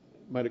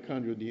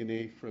mitochondrial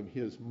DNA from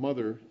his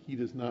mother, he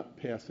does not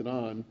pass it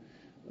on.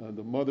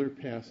 The mother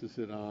passes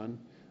it on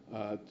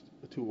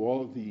to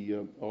all of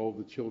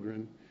the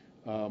children,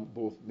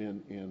 both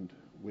men and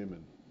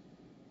women.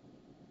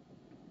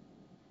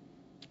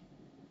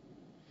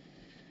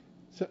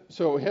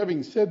 So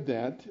having said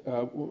that,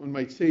 one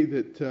might say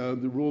that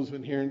the rules of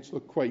inheritance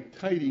look quite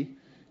tidy.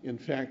 In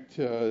fact,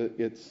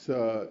 it's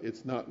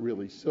not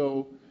really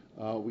so.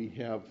 We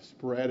have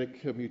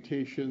sporadic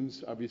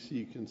mutations. Obviously,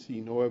 you can see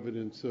no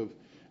evidence of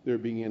there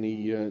being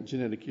any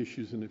genetic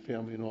issues in the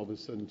family, and all of a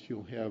sudden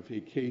you'll have a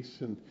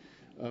case. And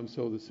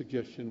so the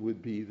suggestion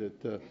would be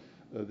that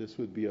this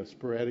would be a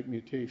sporadic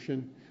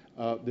mutation.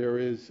 There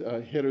is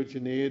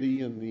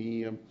heterogeneity in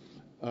the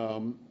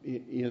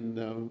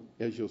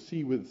as you'll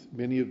see with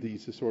many of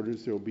these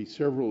disorders, there will be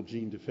several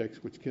gene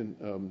defects which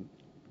can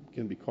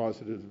be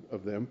causative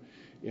of them,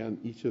 and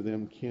each of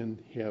them can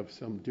have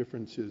some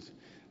differences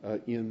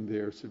in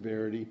their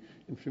severity.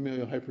 In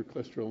familial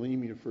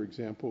hypercholesterolemia, for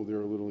example, there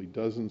are literally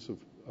dozens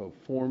of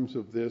forms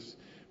of this,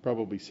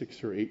 probably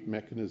 6 or 8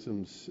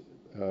 mechanisms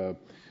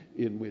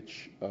in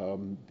which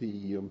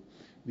the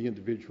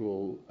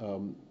individual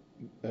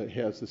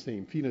has the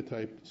same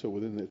phenotype. So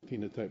within that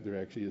phenotype, there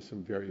actually is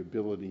some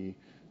variability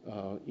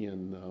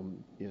in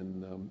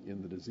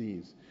the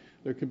disease.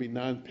 There can be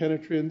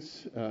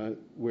non-penetrance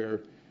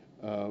where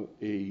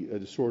a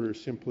disorder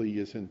simply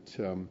isn't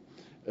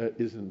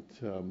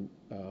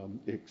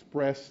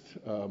expressed.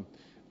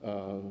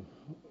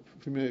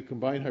 Familial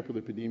combined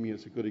hyperlipidemia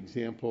is a good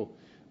example.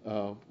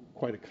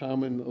 Quite a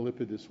common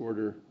lipid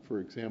disorder, for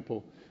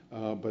example,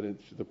 but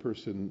the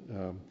person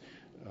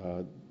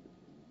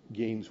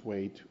gains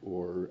weight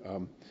or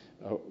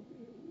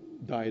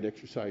diet,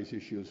 exercise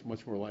issues,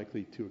 much more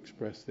likely to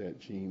express that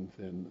gene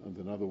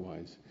than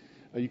otherwise.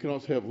 You can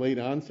also have late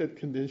onset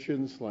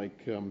conditions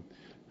like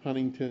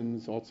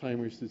Huntington's,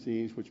 Alzheimer's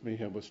disease, which may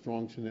have a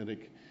strong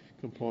genetic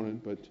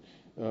component but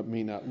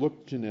may not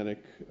look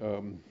genetic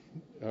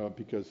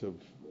because of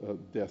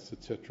deaths,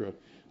 etc.,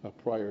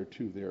 prior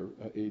to their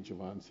age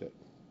of onset.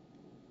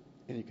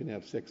 And you can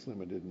have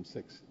sex-limited and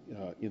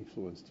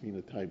sex-influenced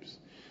phenotypes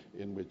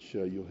in which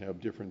you'll have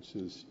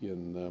differences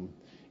in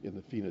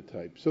the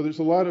phenotype. So there's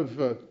a lot of,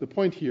 the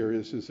point here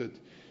is that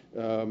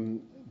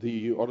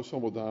the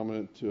autosomal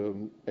dominant,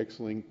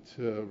 X-linked,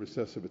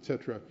 recessive,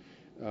 etc.,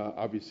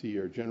 obviously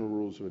are general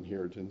rules of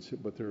inheritance,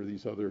 but there are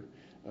these other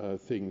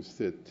things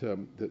that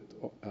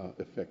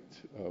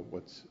affect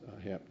what's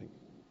happening.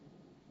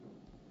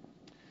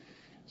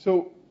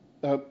 So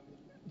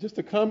just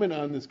a comment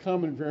on this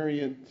common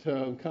variant,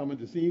 common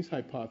disease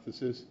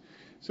hypothesis.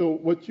 So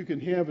what you can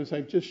have is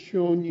I've just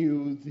shown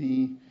you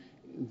the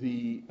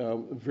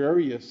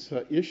various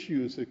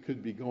issues that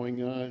could be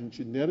going on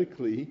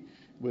genetically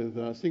with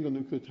single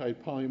nucleotide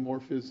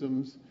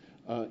polymorphisms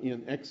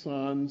in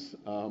exons,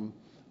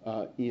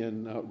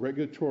 in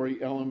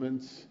regulatory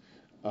elements,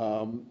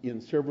 in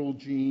several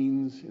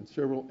genes, in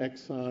several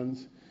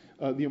exons.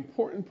 The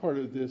important part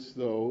of this,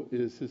 though,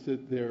 is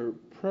that their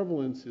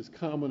prevalence is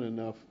common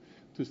enough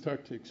to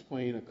start to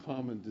explain a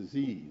common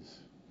disease.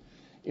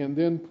 And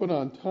then put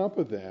on top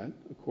of that,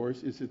 of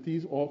course, is that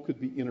these all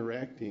could be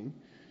interacting.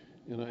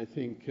 And I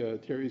think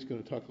Terry's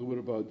going to talk a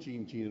little bit about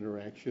gene-gene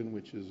interaction,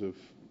 which is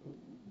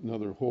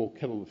another whole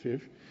kettle of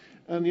fish.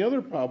 And the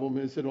other problem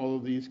is that all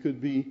of these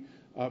could be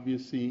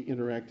obviously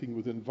interacting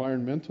with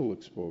environmental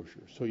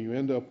exposure. So you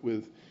end up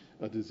with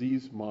a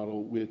disease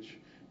model which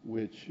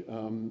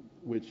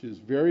is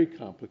very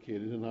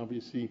complicated, and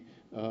obviously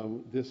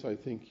this, I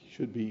think,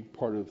 should be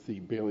part of the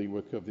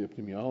bailiwick of the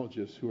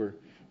epidemiologists, who are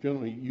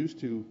generally used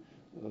to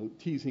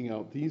teasing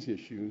out these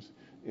issues,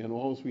 and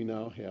all we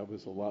now have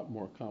is a lot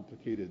more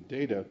complicated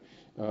data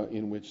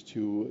in which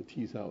to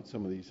tease out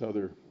some of these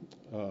other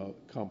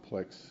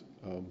complex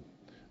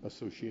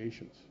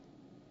associations.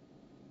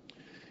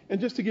 And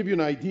just to give you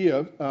an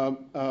idea,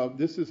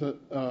 this is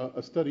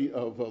a study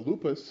of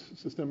lupus,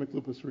 systemic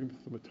lupus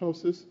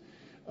erythematosus,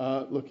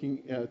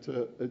 looking at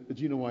a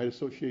genome-wide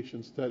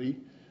association study.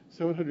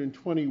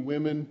 720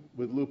 women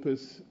with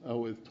lupus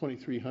with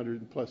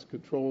 2,300 plus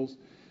controls,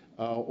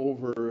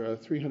 over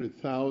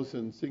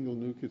 300,000 single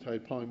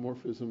nucleotide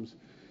polymorphisms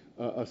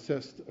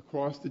assessed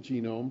across the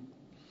genome.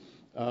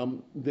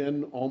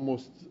 Then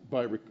almost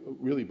by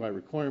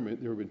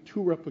requirement, there have been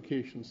 2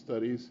 replication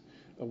studies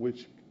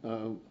which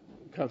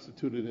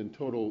constituted in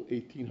total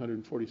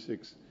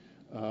 1,846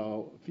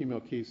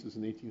 female cases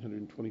and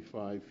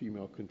 1,825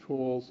 female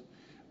controls.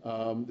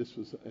 This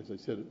was, as I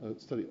said, a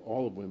study of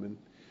all of women.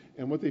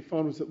 And what they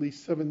found was at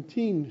least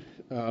 17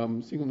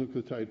 single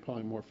nucleotide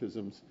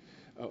polymorphisms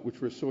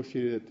which were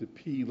associated at the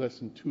p less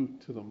than 2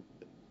 to the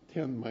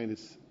 10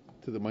 minus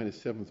to the minus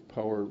 7th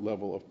power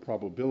level of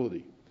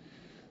probability.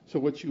 So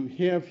what you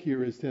have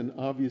here is then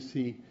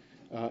obviously,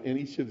 and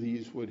each of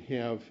these would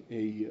have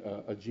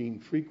a gene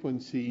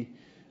frequency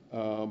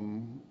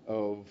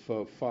of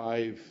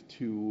 5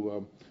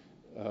 to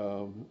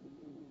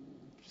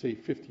say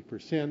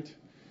 50%.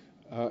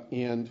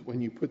 And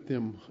when you put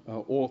them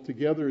all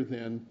together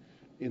then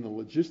in a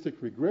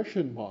logistic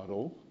regression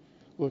model,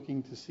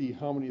 looking to see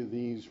how many of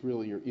these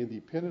really are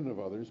independent of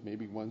others,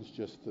 maybe one's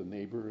just a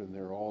neighbor and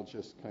they're all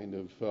just kind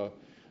of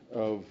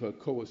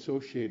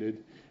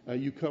co-associated,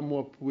 you come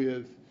up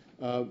with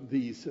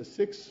these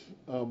 6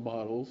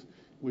 models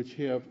which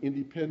have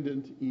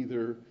independent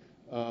either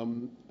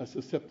a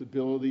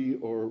susceptibility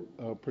or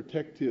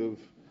protective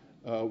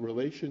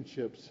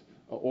relationships,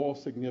 all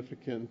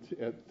significant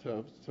at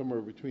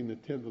somewhere between the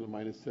 10 to the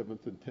minus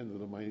 7th and 10 to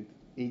the minus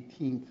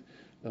 18th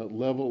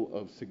level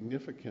of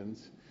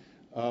significance.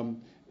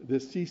 The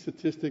C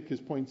statistic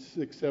is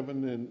 0.67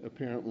 and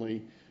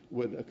apparently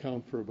would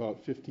account for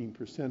about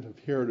 15% of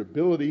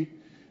heritability.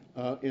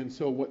 And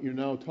so what you're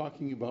now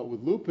talking about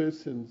with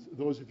lupus, and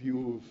those of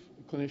you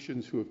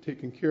clinicians who have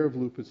taken care of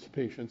lupus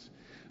patients,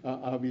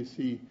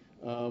 obviously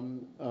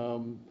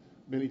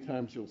many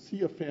times you'll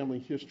see a family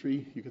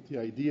history, you get the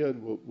idea,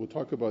 and we'll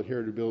talk about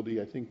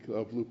heritability, I think,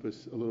 of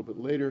lupus a little bit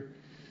later.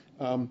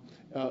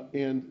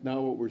 And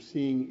now what we're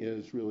seeing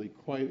is really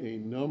quite a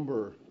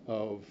number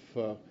of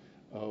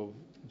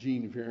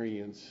gene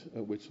variants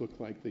which look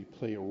like they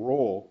play a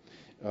role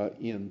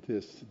in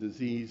this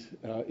disease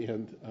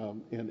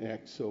and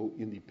act so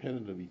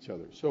independent of each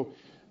other. So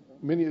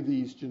many of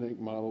these genetic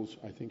models,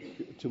 I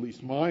think, to at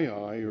least my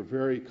eye, are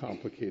very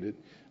complicated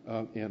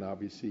and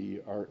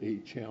obviously are a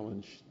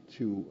challenge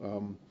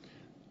to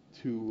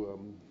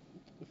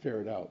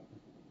ferret out.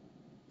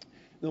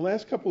 In the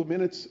last couple of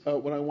minutes,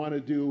 what I want to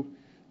do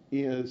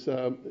is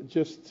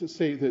just to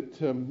say that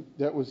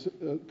that was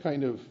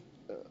kind of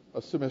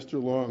a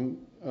semester-long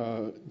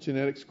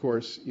genetics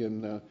course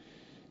in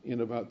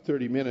about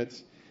 30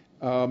 minutes.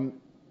 One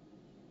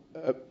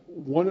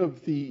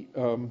of the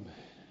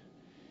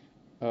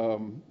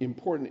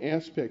important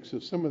aspects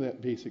of some of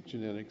that basic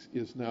genetics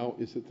is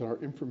that there are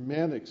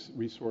informatics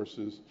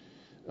resources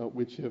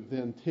which have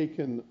then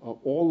taken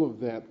all of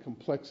that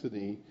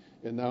complexity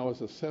and now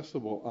is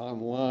accessible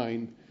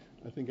online.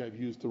 I think I've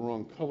used the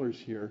wrong colors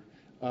here,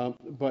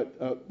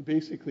 but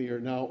basically are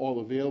now all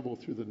available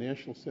through the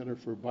National Center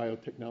for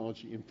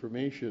Biotechnology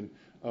Information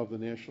of the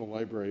National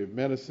Library of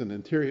Medicine.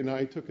 And Terry and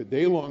I took a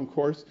day-long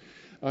course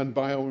on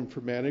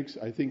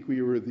bioinformatics. I think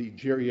we were the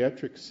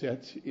geriatric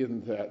set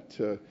in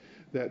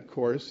that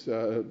course.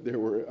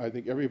 I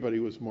think everybody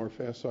was more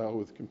facile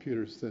with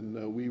computers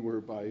than we were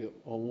by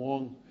a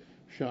long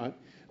shot.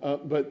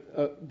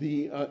 But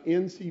the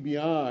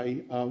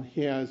NCBI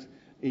has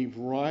a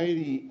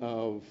variety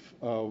of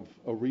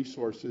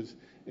resources,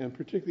 and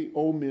particularly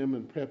OMIM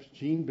and perhaps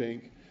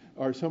GeneBank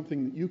are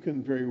something that you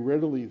can very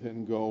readily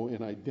then go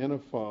and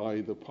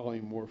identify the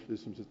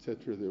polymorphisms, et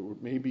cetera, that were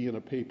maybe in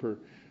a paper,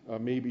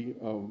 maybe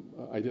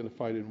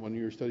identified in one of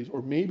your studies,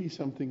 or maybe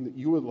something that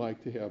you would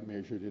like to have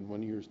measured in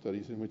one of your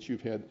studies in which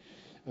you've had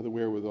the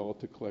wherewithal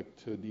to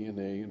collect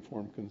DNA,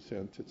 informed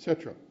consent, et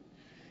cetera.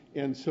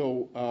 And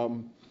so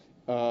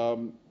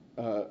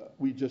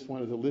we just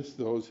wanted to list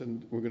those,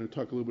 and we're going to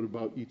talk a little bit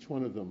about each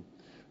one of them.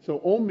 So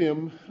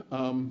OMIM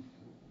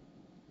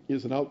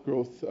is an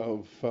outgrowth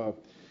of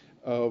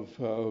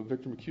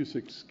Victor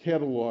McCusick's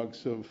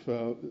catalogs of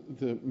the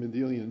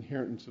Mendelian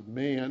inheritance of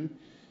man,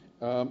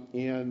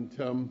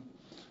 and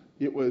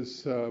it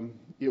was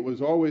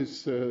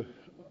always a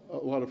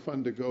lot of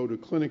fun to go to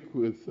clinic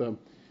with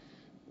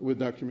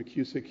Dr.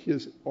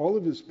 McCusick. All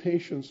of his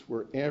patients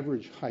were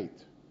average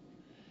height.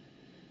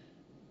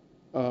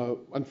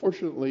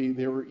 Unfortunately,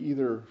 they were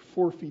either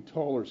 4 feet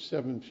tall or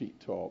 7 feet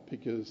tall,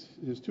 because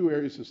his two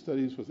areas of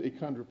studies was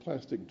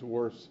achondroplastic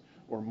dwarfs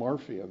or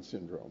Marfan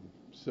syndrome.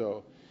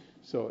 So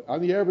on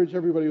the average,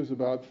 everybody was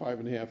about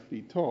 5.5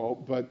 feet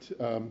tall, but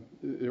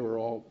they were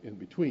all in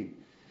between.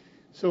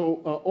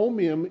 So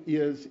OMIM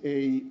is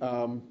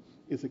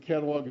a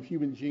catalog of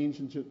human genes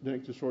and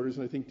genetic disorders,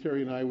 and I think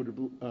Terry and I would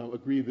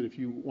agree that if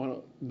you want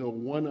to know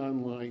one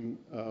online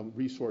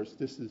resource,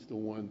 this is the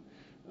one.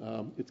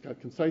 It's got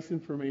concise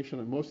information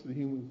on most of the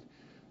human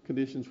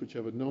conditions which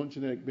have a known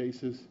genetic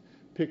basis,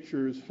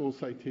 pictures, full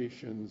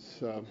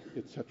citations,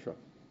 etc.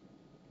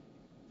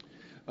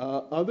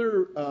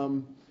 Other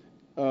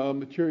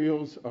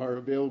materials are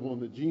available in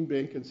the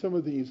GeneBank, and some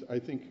of these, I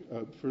think,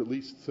 for at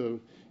least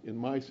in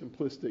my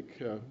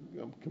simplistic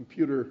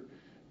computer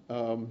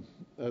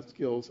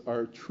skills,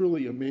 are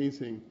truly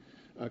amazing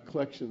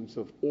collections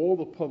of all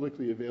the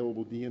publicly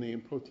available DNA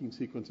and protein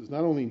sequences,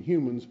 not only in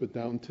humans, but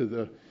down to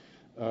the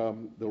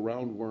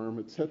roundworm,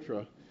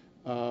 etc.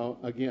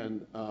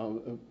 Again,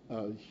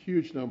 a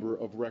huge number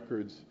of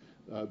records,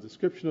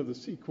 description of the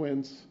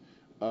sequence,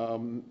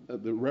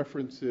 the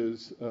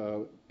references,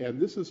 and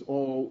this is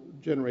all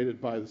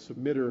generated by the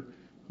submitter,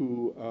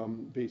 who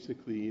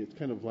basically, it's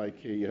kind of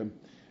like a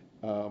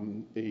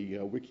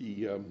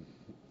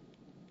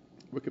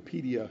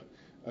Wikipedia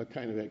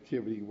kind of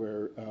activity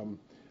where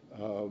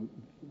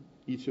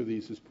each of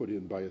these is put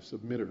in by a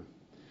submitter.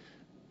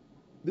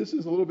 This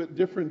is a little bit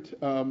different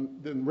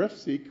than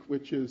RefSeq,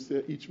 which is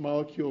that each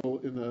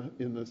molecule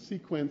in the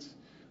sequence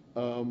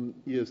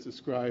is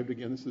described.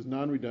 Again, this is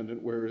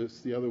non-redundant, whereas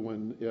the other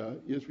one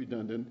is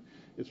redundant.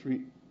 It's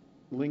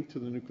linked to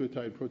the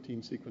nucleotide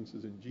protein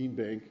sequences in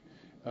GeneBank,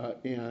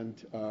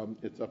 and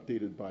it's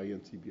updated by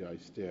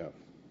NCBI staff.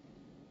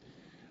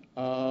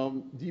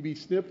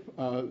 DB-SNP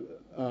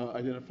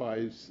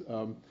identifies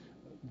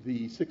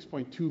the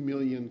 6.2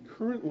 million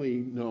currently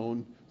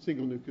known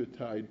single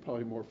nucleotide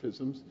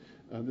polymorphisms.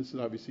 This is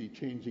obviously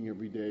changing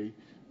every day.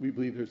 We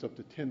believe there's up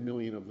to 10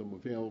 million of them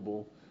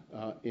available,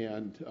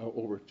 and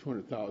over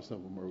 200,000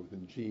 of them are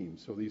within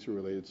genes. So these are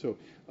related. So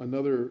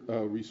another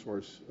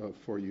resource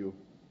for you.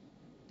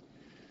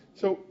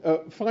 So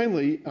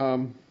finally,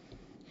 from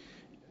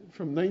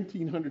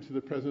 1900 to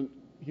the present,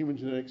 human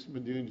genetics,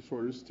 Mendelian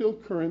disorders, still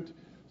current.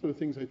 So the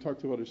things I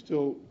talked about are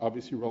still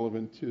obviously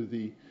relevant to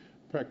the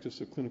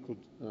practice of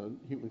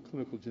human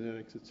clinical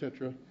genetics, et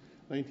cetera.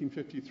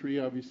 1953,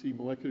 obviously,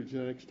 molecular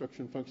genetics,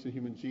 structure and function of the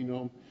human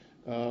genome,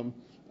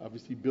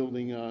 obviously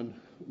building on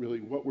really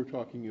what we're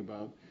talking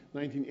about.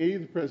 1980 to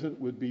the present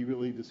would be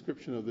really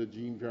description of the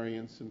gene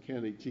variants and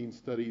candidate gene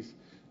studies,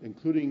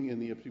 including in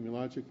the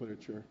epidemiologic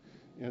literature,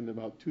 and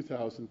about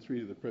 2003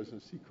 to the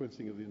present,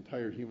 sequencing of the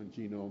entire human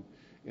genome,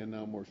 and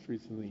now more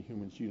recently,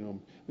 human genome.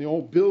 They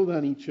all build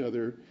on each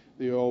other.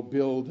 They all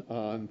build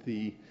on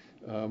the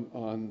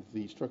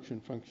structure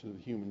and function of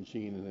the human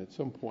gene, and at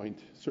some point,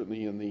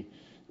 certainly in the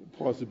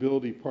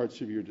plausibility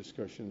parts of your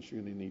discussions,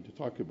 you're going to need to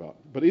talk about.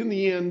 But in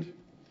the end,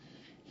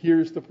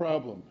 here's the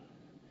problem.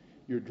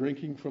 You're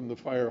drinking from the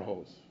fire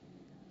hose.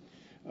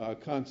 A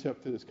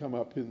concept that has come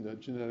up in the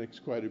genetics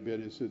quite a bit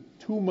is that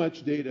too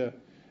much data,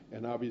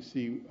 and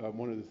obviously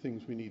one of the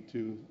things we need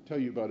to tell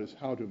you about is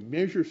how to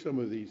measure some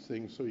of these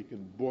things so you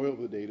can boil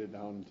the data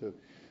down to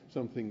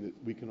something that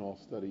we can all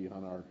study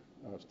on our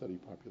study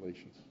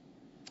populations.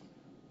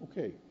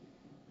 Okay.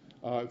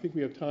 I think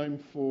we have time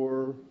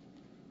for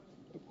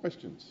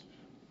questions.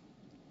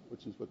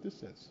 which is what this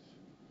says.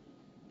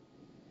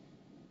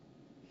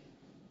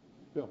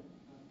 Bill.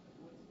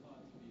 What's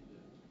thought to be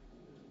the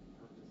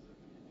purpose of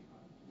the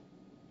intron?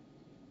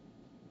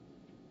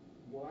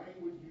 Why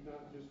would you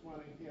not just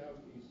want to have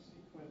a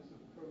sequence of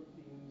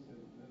proteins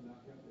and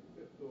not have to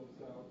clip those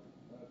out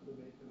to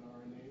make an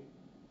RNA?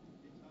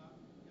 You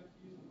have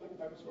to use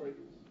I'm sorry.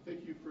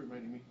 Thank you for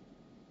reminding me.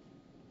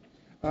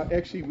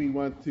 Actually, we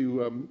want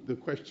to, the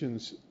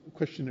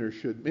questioner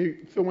should,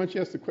 maybe, Phil, why don't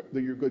you ask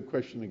your good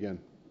question again?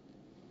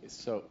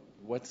 So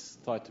what's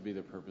thought to be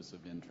the purpose of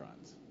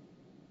introns?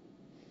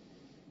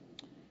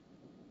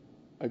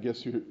 I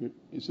guess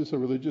is this a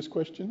religious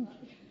question?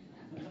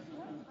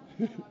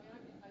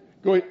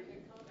 Go ahead.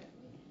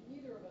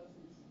 Neither of us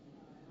is,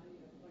 and I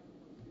need a microphone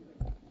too,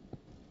 but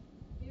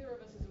neither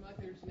of us is a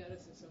molecular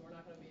geneticist, and we're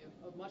not going to be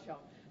of much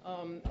help.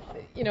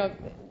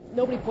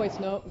 Nobody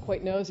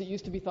quite knows. It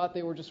used to be thought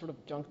they were just sort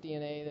of junk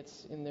DNA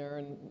that's in there,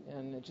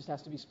 and it just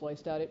has to be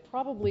spliced out. It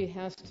probably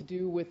has to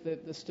do with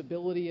the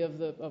stability of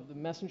the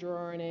messenger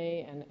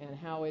RNA and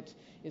how it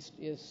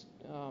is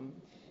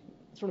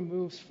sort of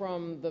moves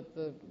from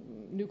the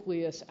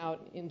nucleus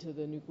out into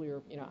the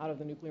nuclear, out of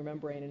the nuclear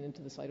membrane and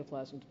into the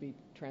cytoplasm to be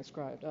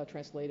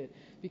translated.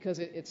 Because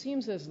it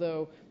seems as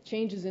though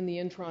changes in the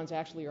introns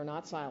actually are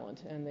not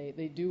silent, and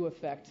they do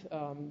affect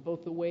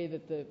both the way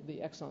that the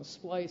exons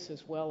splice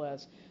as well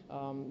as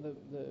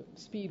the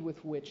speed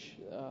with which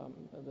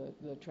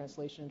the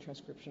translation and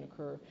transcription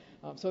occur.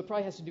 So it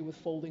probably has to do with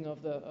folding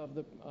of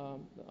the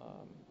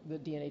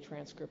DNA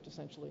transcript,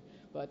 essentially.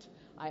 But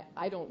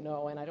I don't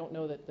know, and I don't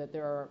know that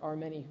there are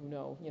many who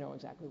know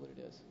exactly what it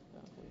is.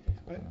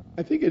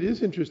 I think it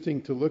is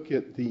interesting to look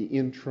at the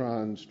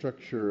intron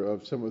structure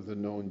of some of the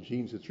known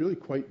genes. It's really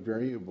quite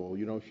variable.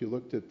 If you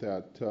looked at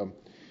that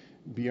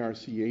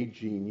BRCA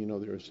gene,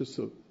 there's just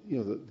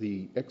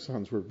the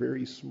exons were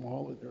very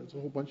small, and there's a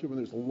whole bunch of them.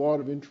 There's a lot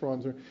of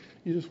introns there.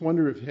 You just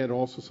wonder if it had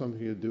also something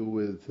to do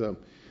with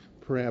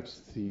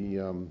perhaps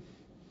the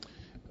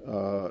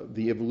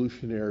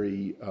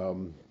evolutionary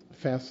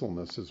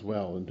facileness as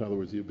well. In other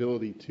words, the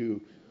ability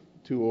to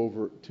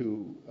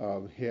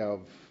have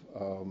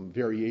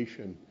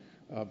variation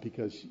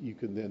because you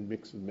can then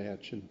mix and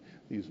match and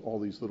all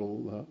these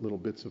little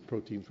bits of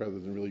proteins rather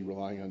than really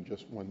relying on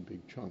just one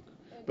big chunk.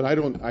 But I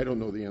don't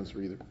know the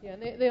answer either. Yeah,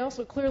 and they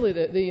also clearly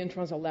the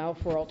introns allow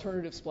for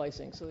alternative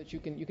splicing, so that you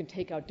can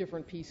take out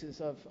different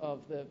pieces of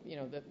the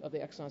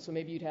exons. So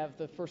maybe you'd have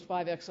the first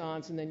 5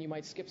 exons, and then you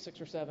might skip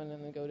 6 or 7,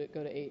 and then go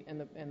to 8.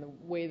 And the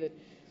way that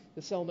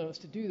the cell knows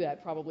to do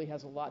that probably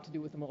has a lot to do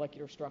with the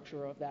molecular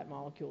structure of that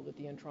molecule that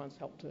the introns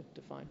help to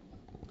define.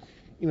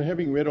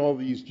 Having read all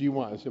these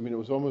GWAS, it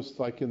was almost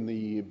like in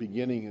the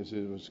beginning, as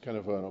it was kind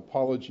of an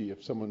apology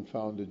if someone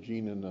found a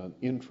gene in an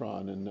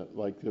intron and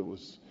it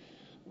was,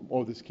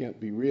 oh, this can't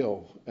be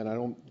real.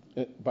 And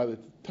by the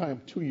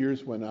time 2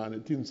 years went on,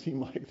 it didn't seem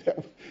like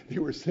that they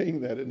were saying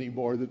that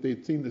anymore, that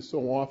they'd seen this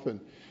so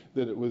often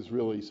that it was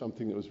really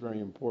something that was very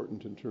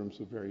important in terms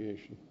of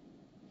variation.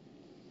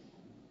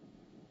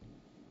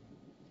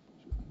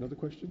 Another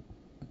question?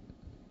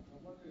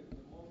 Most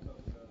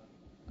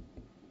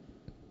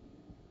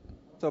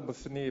of the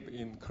SNP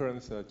in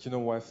current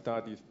genome-wide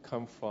studies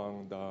come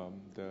from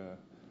the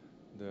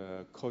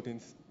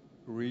coding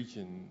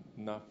region,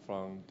 not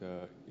from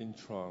the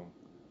intron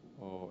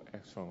or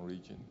exon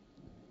region.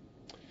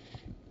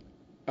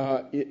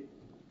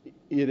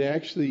 It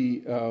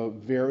actually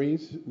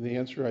varies. The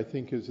answer, I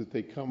think, is that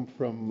they come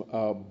from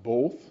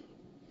both.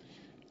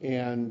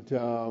 And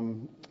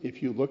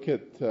if you look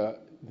at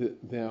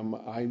them,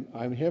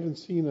 I haven't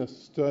seen a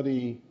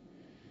study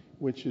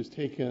which has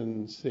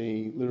taken,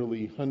 say,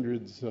 literally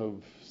hundreds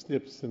of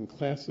SNPs and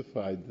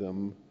classified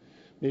them.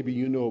 Maybe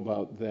you know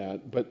about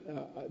that. But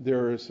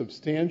there are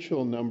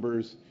substantial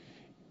numbers.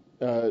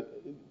 Actually,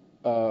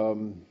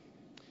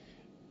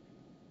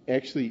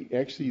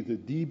 the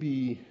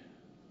DB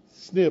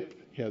SNP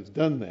has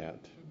done that.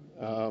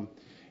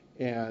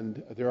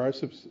 And there are,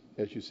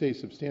 as you say,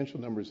 substantial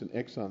numbers in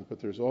exons, but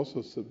there's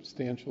also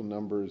substantial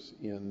numbers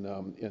in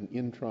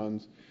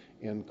introns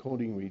and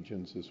coding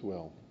regions as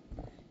well.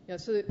 Yeah,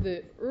 so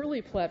the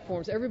early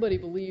platforms, everybody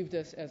believed,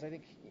 as I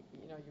think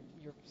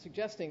you're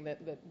suggesting, that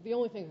the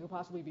only thing that could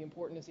possibly be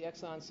important is the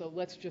exon, so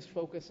let's just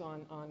focus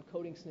on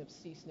coding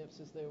SNPs, C-SNPs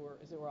as they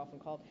were often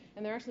called.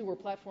 And there actually were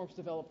platforms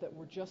developed that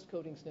were just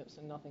coding SNPs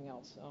and nothing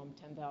else,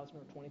 10,000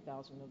 or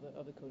 20,000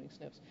 of the coding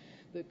SNPs.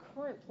 The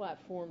current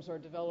platforms are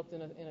developed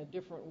in a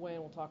different way,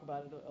 and we'll talk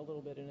about it a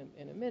little bit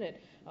in a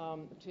minute,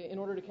 in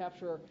order to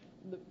capture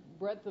the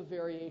breadth of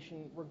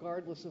variation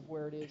regardless of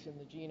where it is in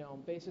the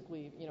genome,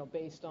 basically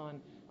based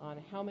on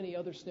how many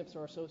other SNPs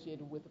are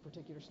associated with the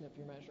particular SNP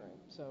you're measuring.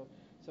 So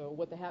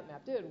what the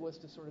HapMap did was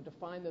to sort of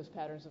define those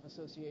patterns of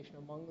association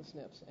among the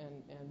SNPs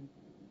and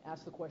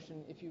ask the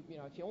question, if you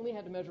only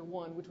had to measure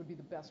one, which would be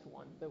the best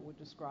one that would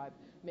describe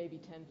maybe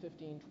 10,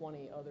 15,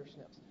 20 other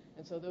SNPs.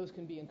 And so those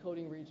can be in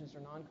coding regions or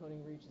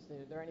non-coding regions.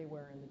 They're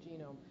anywhere in the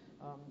genome.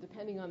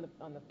 Depending on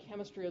the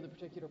chemistry of the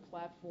particular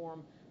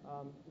platform,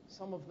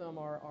 Some of them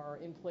are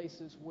in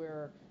places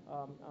where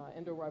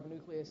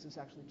endoribonucleases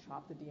actually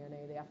chop the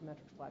DNA. The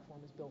Affymetrix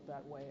platform is built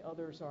that way.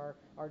 Others are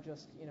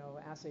just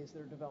assays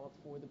that are developed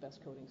for the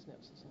best coding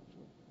SNPs,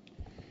 essentially.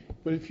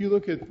 But if you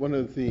look at one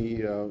of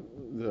the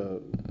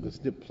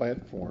SNP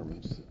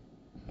platforms,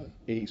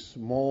 a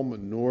small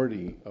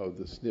minority of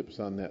the SNPs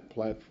on that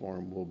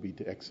platform will be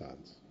to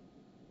exons.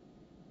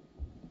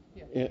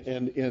 Yeah.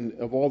 And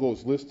of all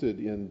those listed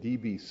in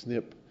DB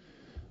SNP,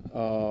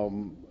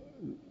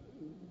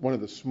 one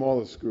of the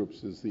smallest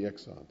groups is the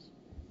exons.